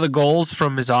a lot of the goals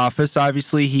from his office.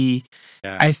 Obviously,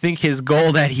 yeah I think his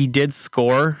goal that he did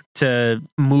score to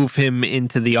move him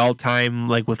into the all-time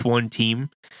like with one team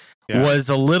yeah was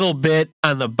a little bit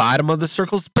on the bottom of the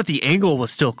circles, but the angle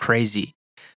was still crazy.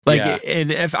 Like, yeah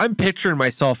and if I'm picturing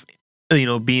myself,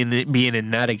 being in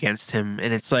net against him,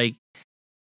 and it's like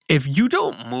if you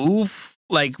don't move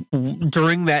like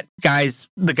during the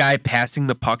guy passing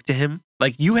the puck to him,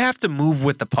 like you have to move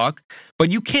with the puck,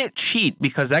 but you can't cheat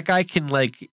because that guy can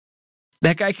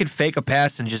fake a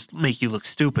pass and just make you look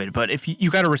stupid. But if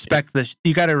you got to respect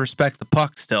you got to respect the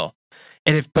puck still.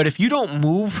 And if you don't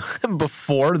move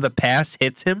before the pass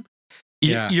hits him,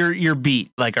 yeah you're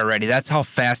beat like already. That's how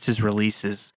fast his release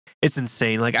is. It's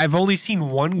insane. Like I've only seen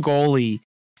one goalie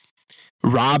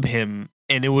rob him,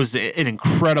 and it was an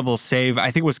incredible save. I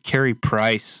think it was Carey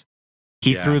Price.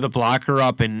 He yeah threw the blocker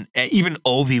up, and even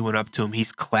Ovi went up to him.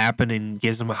 He's clapping and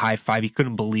gives him a high five. He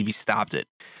couldn't believe he stopped it.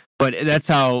 But that's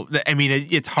how. I mean,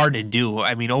 it's hard to do.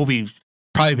 I mean, Ovi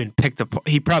probably been picked up.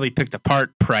 He probably picked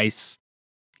apart Price,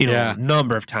 yeah a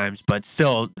number of times. But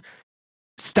still,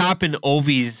 stopping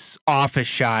Ovi's office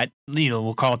shot.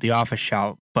 We'll call it the office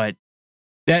shot. But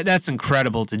that's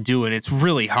incredible to do, and it's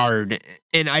really hard.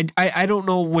 And I don't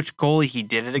know which goalie he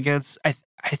did it against. I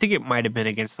think it might have been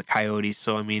against the Coyotes.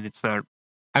 So I mean, it's not.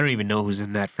 I don't even know who's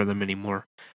in that for them anymore.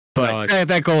 But no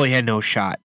that goalie had no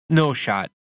shot, no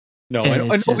shot, no and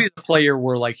and it's just Obi's a player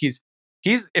where like he's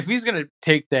if he's gonna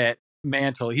take that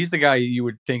mantle, he's the guy you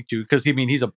would think to because I mean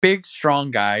he's a big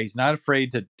strong guy. He's not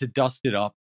afraid to dust it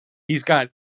up. He's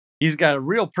got he's got a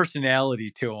real personality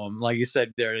to him. Like you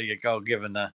said, there you go,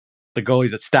 given the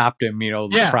goalies that stopped him, the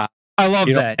yeah. prop, I love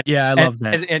that. Yeah, I and love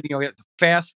that. it's a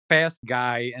fast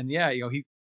guy, and yeah, he's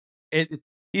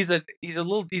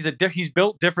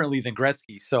built differently than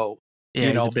Gretzky. So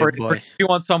Yeah, he's a for big boy. you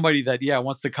want somebody that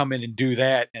wants to come in and do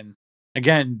that, and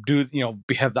again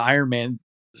have the Iron Man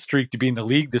streak to be in the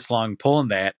league this long, pulling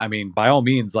that. I mean, by all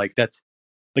means, like that's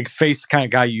like face kind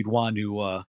of guy you'd want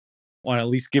to at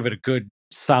least give it a good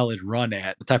solid run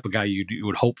at, the type of guy you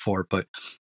would hope for. But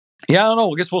yeah, I don't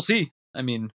know. I guess we'll see. I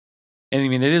mean,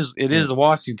 it is Yeah.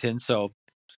 Washington, so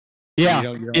Yeah, you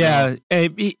don't know. yeah. I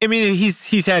mean,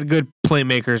 he's had good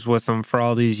playmakers with him for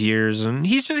all these years, and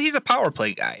he's a power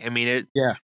play guy. I mean,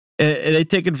 Yeah, they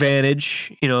take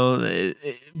advantage.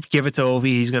 Give it to Ovi,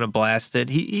 he's gonna blast it.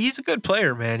 He's a good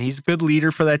player, man. He's a good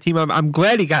leader for that team. I'm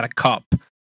glad he got a cup.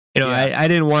 yeah. I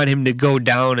didn't want him to go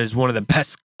down as one of the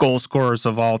best goal scorers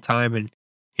of all time, and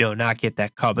not get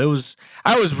that cup. I was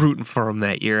rooting for him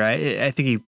that year. I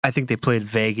think they played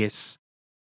Vegas.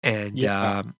 And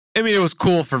Yeah. I mean, it was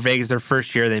cool for Vegas. Their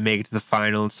first year, they make it to the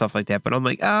final and stuff like that. But I'm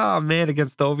like, oh man,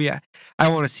 against Ovi, I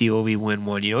want to see Ovi win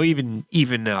one. Even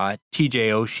TJ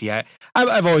Oshie.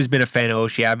 I've always been a fan of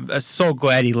Oshie. I'm so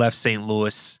glad he left St.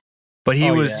 Louis. But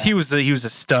he Oh was yeah. he was a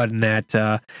stud in that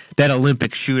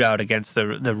Olympic shootout against the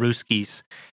Ruskies.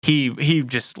 He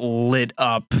just lit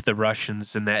up the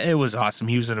Russians, and that it was awesome.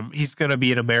 He's gonna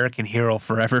be an American hero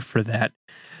forever for that.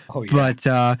 Oh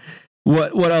yeah.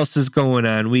 But what else is going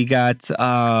on? We got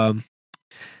the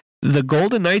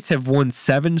Golden Knights have won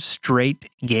 7 straight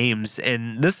games,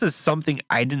 and this is something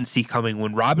I didn't see coming.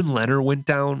 When Robin Leonard went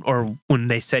down, or when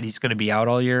they said he's going to be out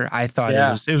all year, I thought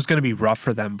Yeah. it was going to be rough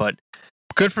for them. But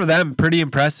good for them, pretty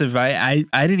impressive. I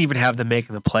didn't even have them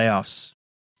making the playoffs.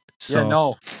 Yeah, So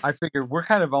no, I figured we're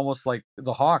kind of almost like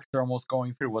the Hawks are almost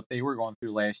going through what they were going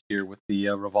through last year with the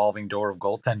revolving door of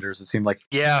goaltenders. It seemed like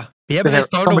yeah, they but they have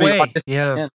found a somebody way. auditioning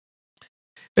Yeah. in.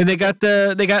 And they got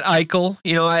Eichel.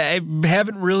 I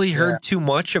haven't really Yeah, heard too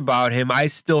much about him. I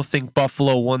still think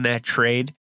Buffalo won that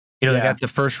trade. They yeah, got the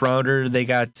first rounder. They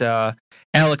got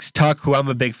Alex Tuck, who I'm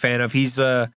a big fan of. He's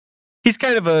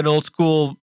kind of an old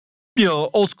school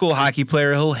hockey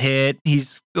player. He'll hit.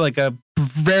 He's like a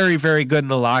very, very good in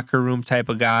the locker room type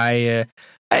of guy.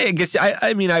 I guess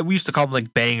I mean we used to call them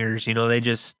like bangers.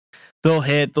 They'll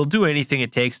hit, they'll do anything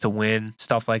it takes to win,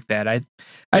 stuff like that.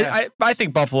 Yeah. I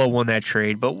think Buffalo won that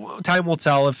trade, but time will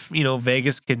tell if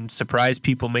Vegas can surprise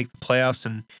people, make the playoffs,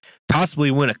 and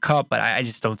possibly win a cup. But I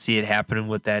just don't see it happening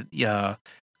with that Yeah,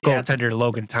 goaltender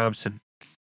Logan Thompson.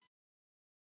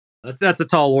 that's a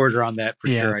tall order on that for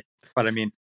Yeah. sure. But I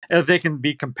mean, if they can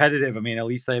be competitive, I mean, at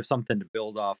least they have something to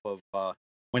build off of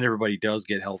when everybody does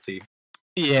get healthy.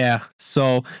 Yeah.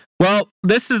 So, well,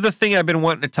 this is the thing I've been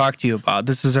wanting to talk to you about.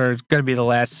 This is going to be the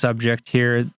last subject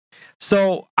here.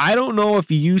 So, I don't know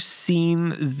if you've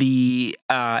seen the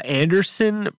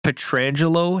Anderson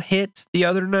Pietrangelo hit the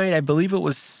other night. I believe it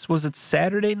was it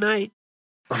Saturday night?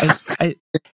 I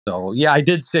So yeah, I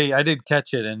did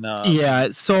catch it, and Yeah.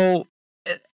 So,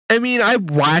 I mean, I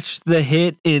watched the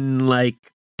hit in like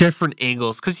different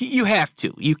angles because you have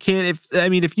to. You can't.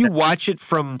 If you watch it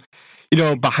from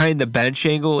behind the bench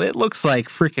angle, it looks like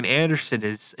freaking Anderson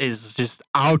is just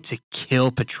out to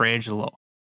kill Petrangelo,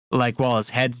 like while his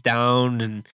head's down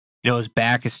and his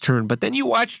back is turned. But then you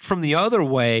watch it from the other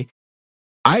way.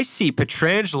 I see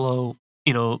Petrangelo,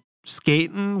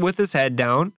 skating with his head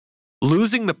down,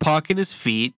 losing the puck in his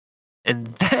feet, and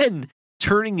then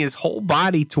turning his whole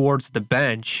body towards the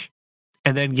bench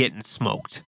and then getting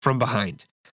smoked from behind.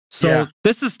 So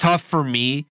this is tough for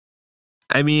me.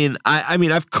 I mean,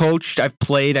 I've coached, I've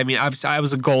played. I mean, I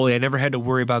was a goalie. I never had to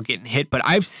worry about getting hit, but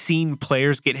I've seen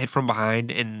players get hit from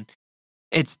behind, and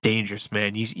it's dangerous,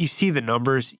 man. You see the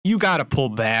numbers. You got to pull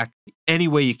back any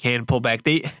way you can. Pull back.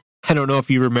 I don't know if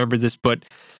you remember this, but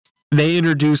they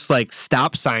introduced like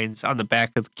stop signs on the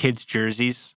back of kids'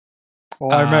 jerseys. Oh,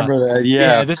 I remember that.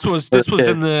 Yeah, this was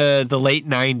in the late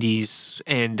 '90s,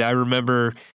 and I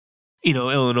remember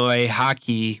Illinois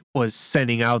hockey was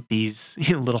sending out these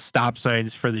little stop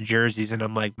signs for the jerseys, and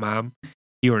I'm like, Mom,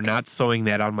 you are not sewing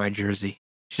that on my jersey.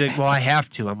 She's like, well, I have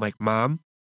to. I'm like, Mom,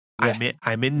 I'm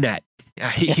in net.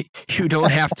 You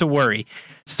don't have to worry,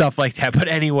 stuff like that. But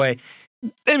anyway,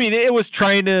 I mean, it was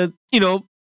trying to,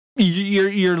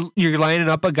 you're lining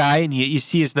up a guy and you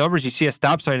see his numbers, you see a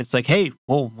stop sign. It's like, hey,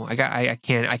 whoa, I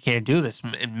can't do this.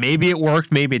 And maybe it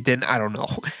worked, maybe it didn't. I don't know.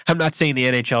 I'm not saying the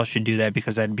NHL should do that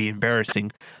because that'd be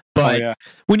embarrassing. But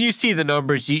when you see the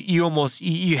numbers, you almost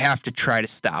you have to try to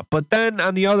stop. But then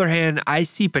on the other hand, I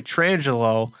see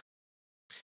Petrangelo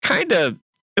kind of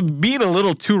being a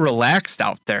little too relaxed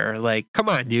out there. Like, come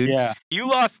on, dude. Yeah. You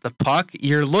lost the puck.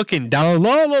 You're looking down,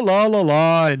 la la la la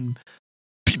la, and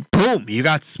boom, you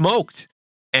got smoked.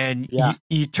 And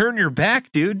you turn your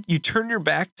back, dude. You turn your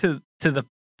back to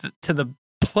the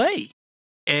play,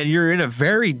 and you're in a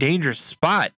very dangerous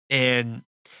spot. And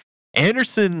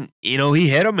Anderson, he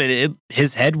hit him, and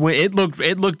his head went. It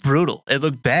looked brutal. It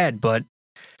looked bad, but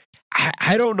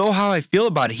I don't know how I feel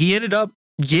about it. He ended up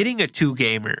getting a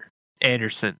 2-gamer,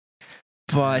 Anderson,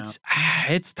 but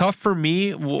it's tough for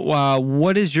me.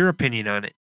 What is your opinion on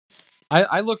it?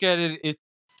 I look at it.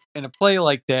 In a play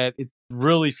like that, it's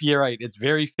really, you're right. It's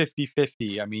very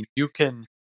 50-50. I mean, you can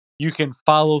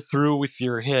follow through with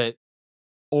your hit,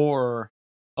 or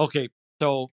okay.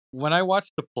 So when I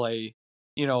watch the play,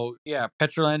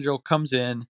 Petrolangelo comes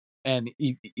in and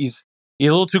he's a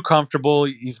little too comfortable.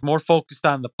 He's more focused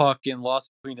on the puck and lost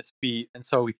between his feet, and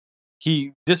so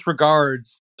he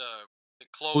disregards the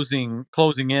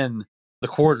closing in the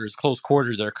close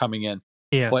quarters that are coming in.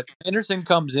 Yeah. But Anderson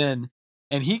comes in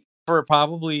and he, for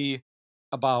probably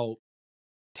about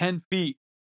 10 feet,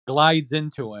 glides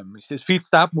into him. His feet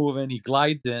stop moving. He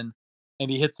glides in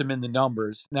and he hits him in the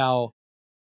numbers. Now,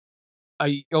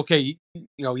 way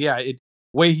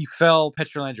he fell,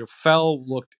 Petrolangelo fell,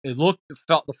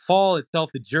 felt the fall itself,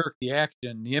 the jerk, the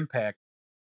action, the impact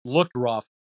looked rough.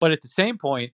 But at the same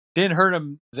point, didn't hurt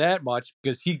him that much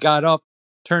because he got up,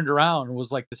 turned around, and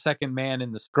was like the second man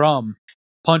in the scrum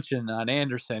punching on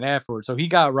Anderson afterwards. So he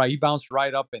got right. He bounced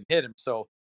right up and hit him. So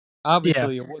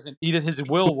obviously it wasn't, his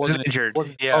will wasn't injured.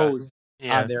 Imposed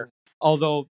on there.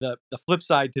 Although the flip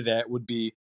side to that would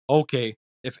be, okay,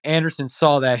 if Anderson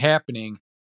saw that happening,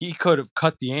 he could have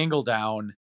cut the angle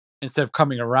down instead of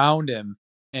coming around him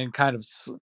and kind of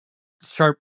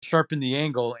sharpen the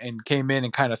angle and came in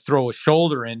and kind of throw a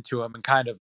shoulder into him and kind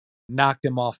of knocked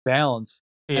him off balance.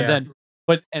 And then,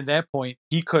 but at that point,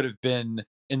 he could have been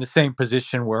in the same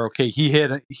position where, okay, he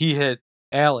hit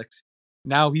Alex.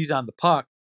 Now he's on the puck,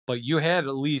 but you had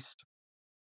at least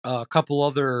a couple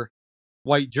other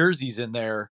white jerseys in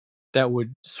there that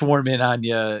would swarm in on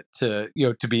you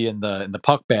to be in the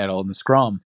puck battle in the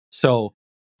scrum. So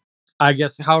I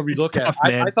guess however you look at it,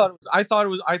 I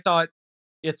thought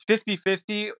it's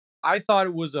 50-50. I thought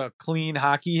it was a clean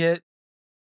hockey hit,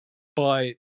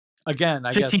 but again,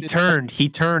 I Just guess he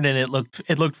turned and it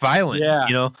looked violent, yeah,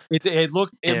 you know? it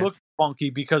Yeah. looked funky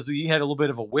because he had a little bit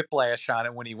of a whiplash on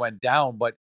it when he went down,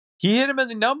 but he hit him in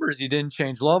the numbers. He didn't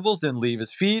change levels, didn't leave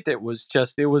his feet. It was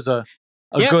a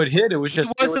Yeah. good hit. He It was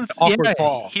wasn't an awkward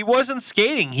fall. he wasn't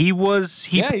skating. He Yeah, put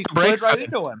he the slid brakes right on.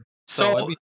 into him. So I So,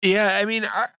 mean, yeah, I mean,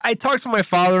 I talked to my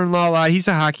father-in-law a lot. He's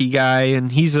a hockey guy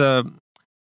and he's a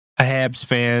Habs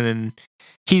fan, and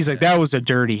he's like, yeah, "That was a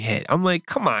dirty hit." I'm like,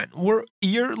 "Come on,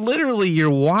 you're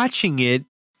watching it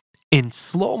in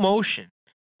slow motion,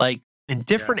 like in yeah,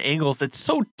 different angles. It's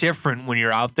so different when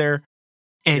you're out there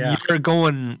and yeah,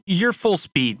 you're full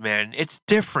speed, man. It's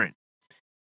different."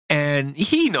 And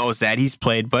he knows that he's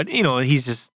played, but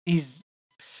he's.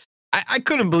 I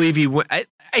couldn't believe he went.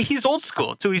 He's old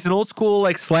school too. He's an old school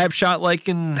like slap shot like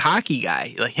in hockey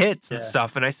guy, like hits and yeah.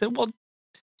 stuff. And I said, "Well,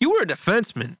 you were a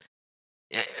defenseman.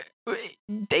 Eh,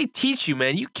 They teach you,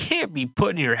 man. You can't be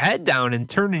putting your head down and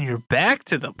turning your back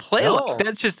to the play like No,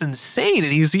 that's just insane."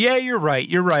 And he's, "Yeah, you're right.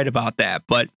 You're right about that."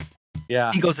 But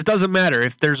yeah, he goes, "It doesn't matter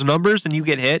if there's numbers and you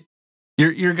get hit.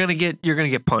 You're gonna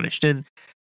get punished." And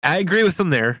I agree with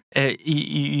him there. yeah.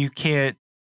 You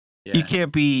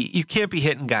can't be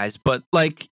hitting guys. But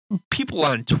like people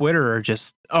on Twitter are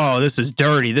just, "Oh, this is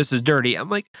dirty. This is dirty." I'm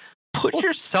like, put Well,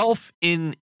 yourself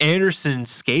in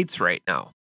Anderson's skates right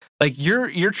now. Like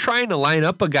you're trying to line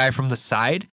up a guy from the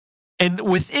side, and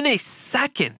within a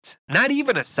second, not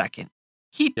even a second,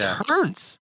 he yeah,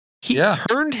 turns. He yeah.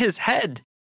 turned his head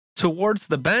towards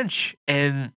the bench,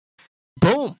 and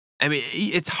boom. I mean,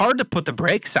 it's hard to put the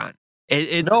brakes on.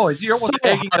 It's No, you're so almost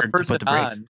egging the hard to person put the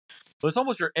brakes. on. But it's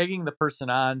almost you're egging the person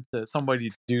on to somebody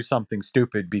to do something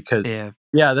stupid because, Yeah,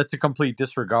 yeah, that's a complete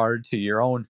disregard to your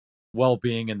own well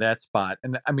being in that spot.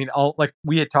 And I mean, all like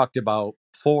we had talked about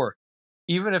before,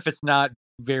 even if it's not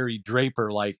very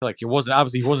Draper like it wasn't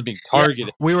obviously he wasn't being yeah.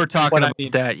 targeted. We were talking But I about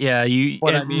mean, that. Yeah, you.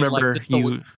 but I I mean, like remember just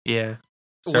you. Yeah.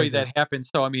 the Sorry. way Go ahead. that happened.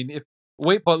 So I mean,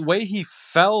 but the way he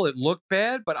fell, it looked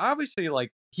bad. But obviously, like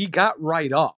he got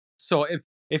right up. So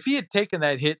if he had taken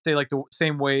that hit, say like the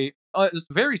same way, it's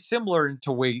very similar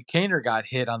to way Kaner got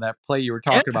hit on that play you were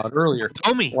Yeah. talking about earlier.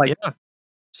 Tell me. Like Yeah.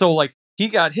 so, like he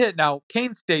got hit. Now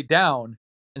Kane stayed down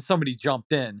and somebody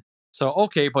jumped in. So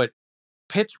okay, but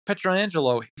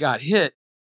Petrangelo got hit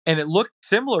and it looked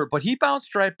similar, but he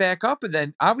bounced right back up. And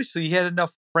then obviously he had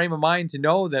enough frame of mind to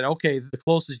know that, okay, the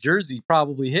closest jersey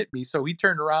probably hit me. So he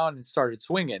turned around and started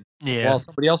swinging Yeah. while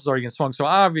somebody else was already getting swung. So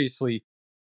obviously,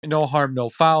 no harm, no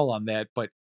foul on that. But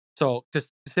so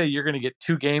just to say you're going to get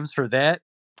 2 games for that.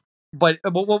 But I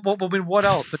mean, what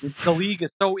else? I mean, the league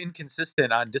is so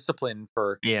inconsistent on discipline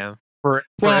Yeah. for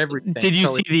Well, everything. did you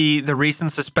So see the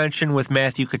recent suspension with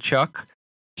Matthew Tkachuk?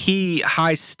 He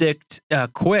high sticked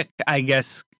quick. I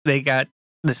guess they got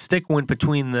the stick went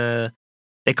between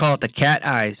they call it the cat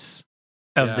eyes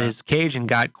of yeah, his cage and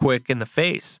got quick in the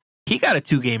face. He got a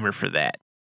 2-gamer for that.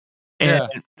 And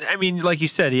yeah, I mean, like you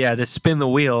said, yeah, the spin the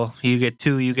wheel, you get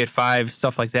 2, you get 5,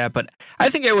 stuff like that. But I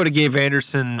think I would have gave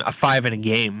Anderson a 5 in a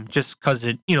game just because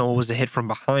it, was a hit from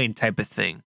behind type of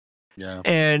thing. yeah,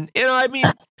 And I mean,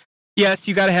 yes,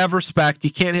 you got to have respect.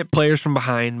 You can't hit players from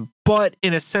behind, but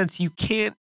in a sense, you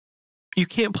can't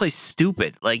play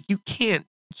stupid. Like you can't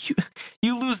you,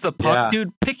 you lose the puck, yeah,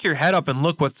 dude. Pick your head up and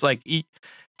look what's like.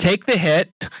 Take the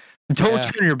hit. Don't yeah,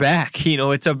 turn your back.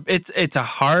 It's a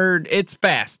hard. It's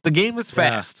fast. The game is yeah.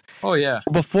 fast. Oh yeah,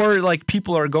 So before like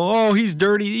people are going, "Oh, he's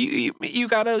dirty." You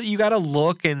gotta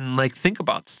look and like think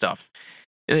about stuff.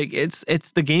 Like it's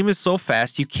the game is so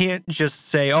fast. You can't just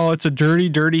say, "Oh, it's a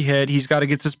dirty hit. He's got to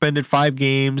get suspended 5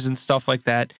 games and stuff like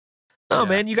that." No, yeah,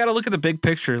 man, you got to look at the big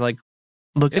picture. Like,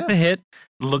 look at yeah. the hit.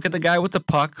 Look at the guy with the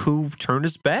puck who turned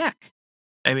his back.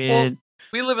 I Well, mean,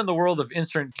 we live in the world of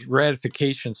instant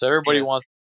gratification, so everybody yeah. wants.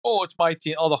 Oh, it's my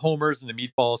team. All the homers and the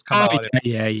meatballs come Oh out and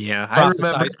yeah. I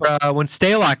remember prophesize. But when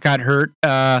Stalock got hurt.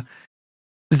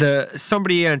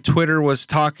 Somebody on Twitter was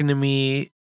talking to me,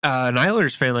 an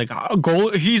Islanders fan, like, oh,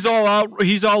 goal. He's all out.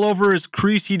 He's all over his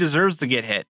crease. He deserves to get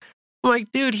hit. I'm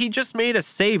like, dude, he just made a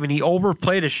save and he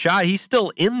overplayed a shot. He's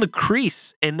still in the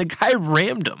crease, and the guy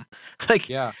rammed him. Like,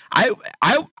 yeah, I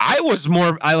was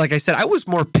more. Like I said, I was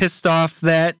more pissed off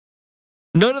that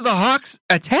none of the Hawks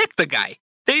attacked the guy.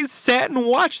 They sat and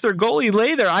watched their goalie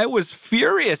lay there. I was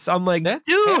furious. I'm like, that's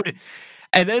dude.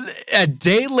 And then a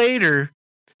day later,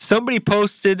 somebody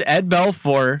posted Ed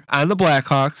Belfour on the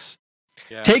Blackhawks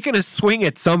yeah, taking a swing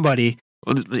at somebody.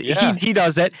 yeah. He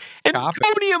does that, and Cop it.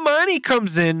 Tony Amani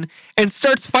comes in and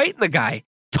starts fighting the guy.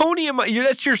 Tony Amani,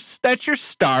 that's your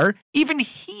star. Even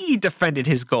he defended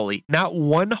his goalie. Not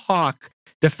one Hawk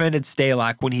defended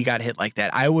Stalock when he got hit like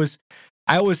that. I was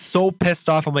I was so pissed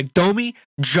off. I'm like, Domi,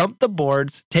 jump the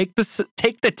boards, take the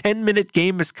 10-minute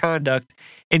game misconduct,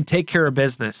 and take care of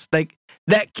business. Like,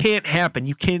 that can't happen.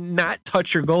 You cannot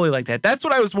touch your goalie like that. That's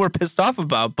what I was more pissed off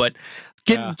about. But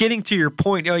getting to your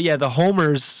point, oh yeah, the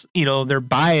homers, they're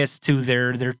biased to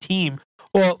their team.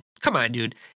 Well, come on,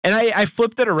 dude. And I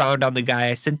flipped it around on the guy.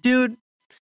 I said, dude,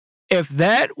 if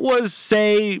that was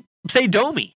say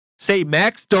Domi, say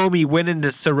Max Domi went into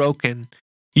Sorokin,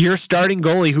 your starting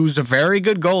goalie, who's a very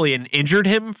good goalie, and injured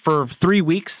him for 3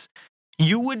 weeks,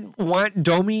 you would want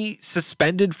Domi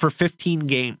suspended for 15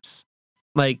 games.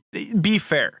 Like, be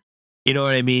fair. You know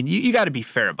what I mean? You got to be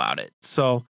fair about it.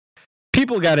 So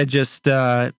people got to just,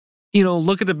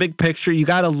 look at the big picture. You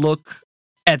got to look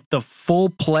at the full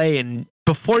play, and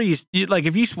before you like,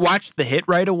 if you watch the hit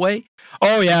right away,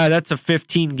 oh yeah, that's a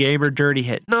 15 gamer dirty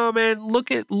hit. No, man,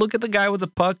 look at the guy with the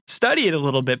puck. Study it a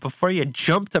little bit before you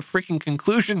jump to freaking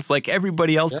conclusions like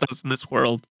everybody else does in this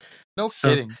world. No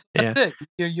kidding. That's it.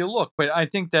 You look, but I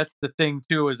think that's the thing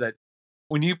too, is that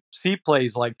when you see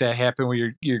plays like that happen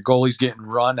where your goalie's getting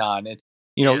run on, and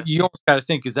you almost got to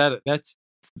think,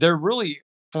 they're really,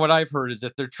 from what I've heard, is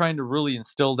that they're trying to really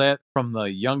instill that from the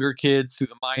younger kids through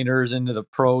the minors into the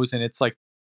pros, and it's like,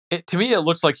 to me, it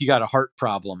looks like you got a heart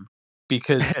problem,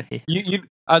 because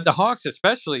the Hawks,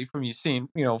 especially from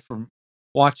from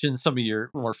watching some of your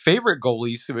more favorite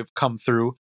goalies who have come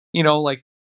through, like,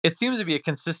 it seems to be a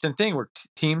consistent thing where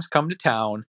teams come to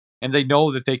town and they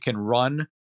know that they can run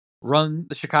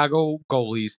the Chicago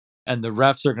goalies, and the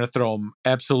refs are going to throw them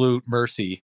absolute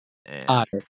mercy on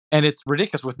it. And it's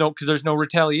ridiculous because there's no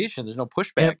retaliation, there's no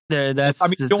pushback. Yep,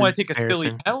 you don't want to take a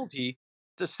silly penalty.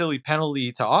 It's a silly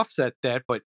penalty to offset that,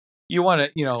 but you want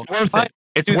to, it's worth it.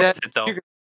 It's worth it though.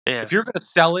 If you're going to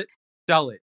sell it, sell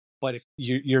it. But if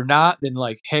you're not, then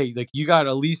like, hey, like, you got to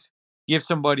at least give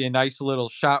somebody a nice little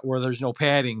shot where there's no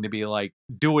padding to be like,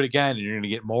 do it again, and you're going to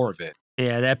get more of it.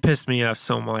 Yeah, that pissed me off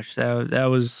so much. That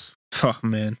was, oh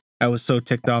man, I was so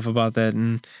ticked off about that,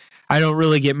 and I don't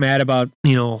really get mad about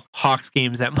Hawks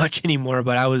games that much anymore.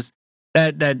 But I was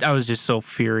I was just so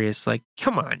furious. Like,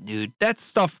 come on, dude, that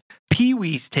stuff.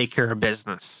 Pee-wees take care of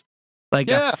business. Like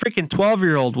a freaking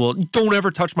 12-year-old will, don't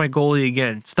ever touch my goalie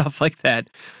again. Stuff like that.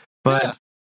 But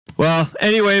well,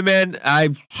 anyway, man,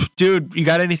 dude, you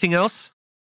got anything else?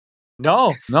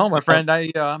 No, my friend.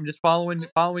 I'm just following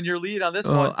your lead on this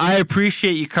one. I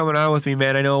appreciate you coming on with me,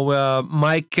 man. I know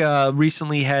Mike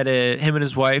recently had him and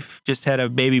his wife just had a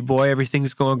baby boy.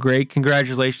 Everything's going great.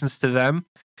 Congratulations to them.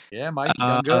 Yeah, Mike,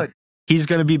 done good. He's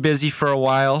going to be busy for a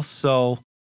while, so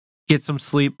get some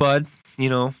sleep, bud.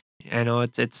 I know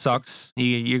it sucks.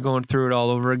 You're going through it all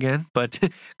over again, but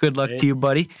good luck to you,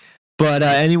 buddy. But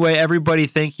anyway, everybody,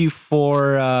 thank you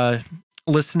for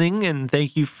listening, and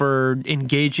thank you for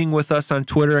engaging with us on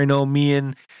Twitter. I know me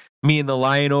and the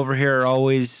Lion over here are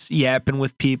always yapping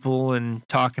with people and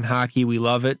talking hockey. We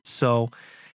love it. So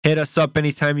hit us up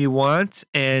anytime you want.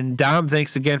 And Dom,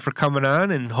 thanks again for coming on,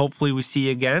 and hopefully we see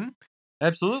you again.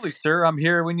 Absolutely, sir. I'm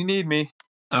here when you need me.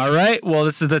 All right. Well,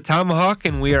 this is the Tomahawk,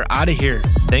 and we are out of here.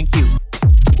 Thank you.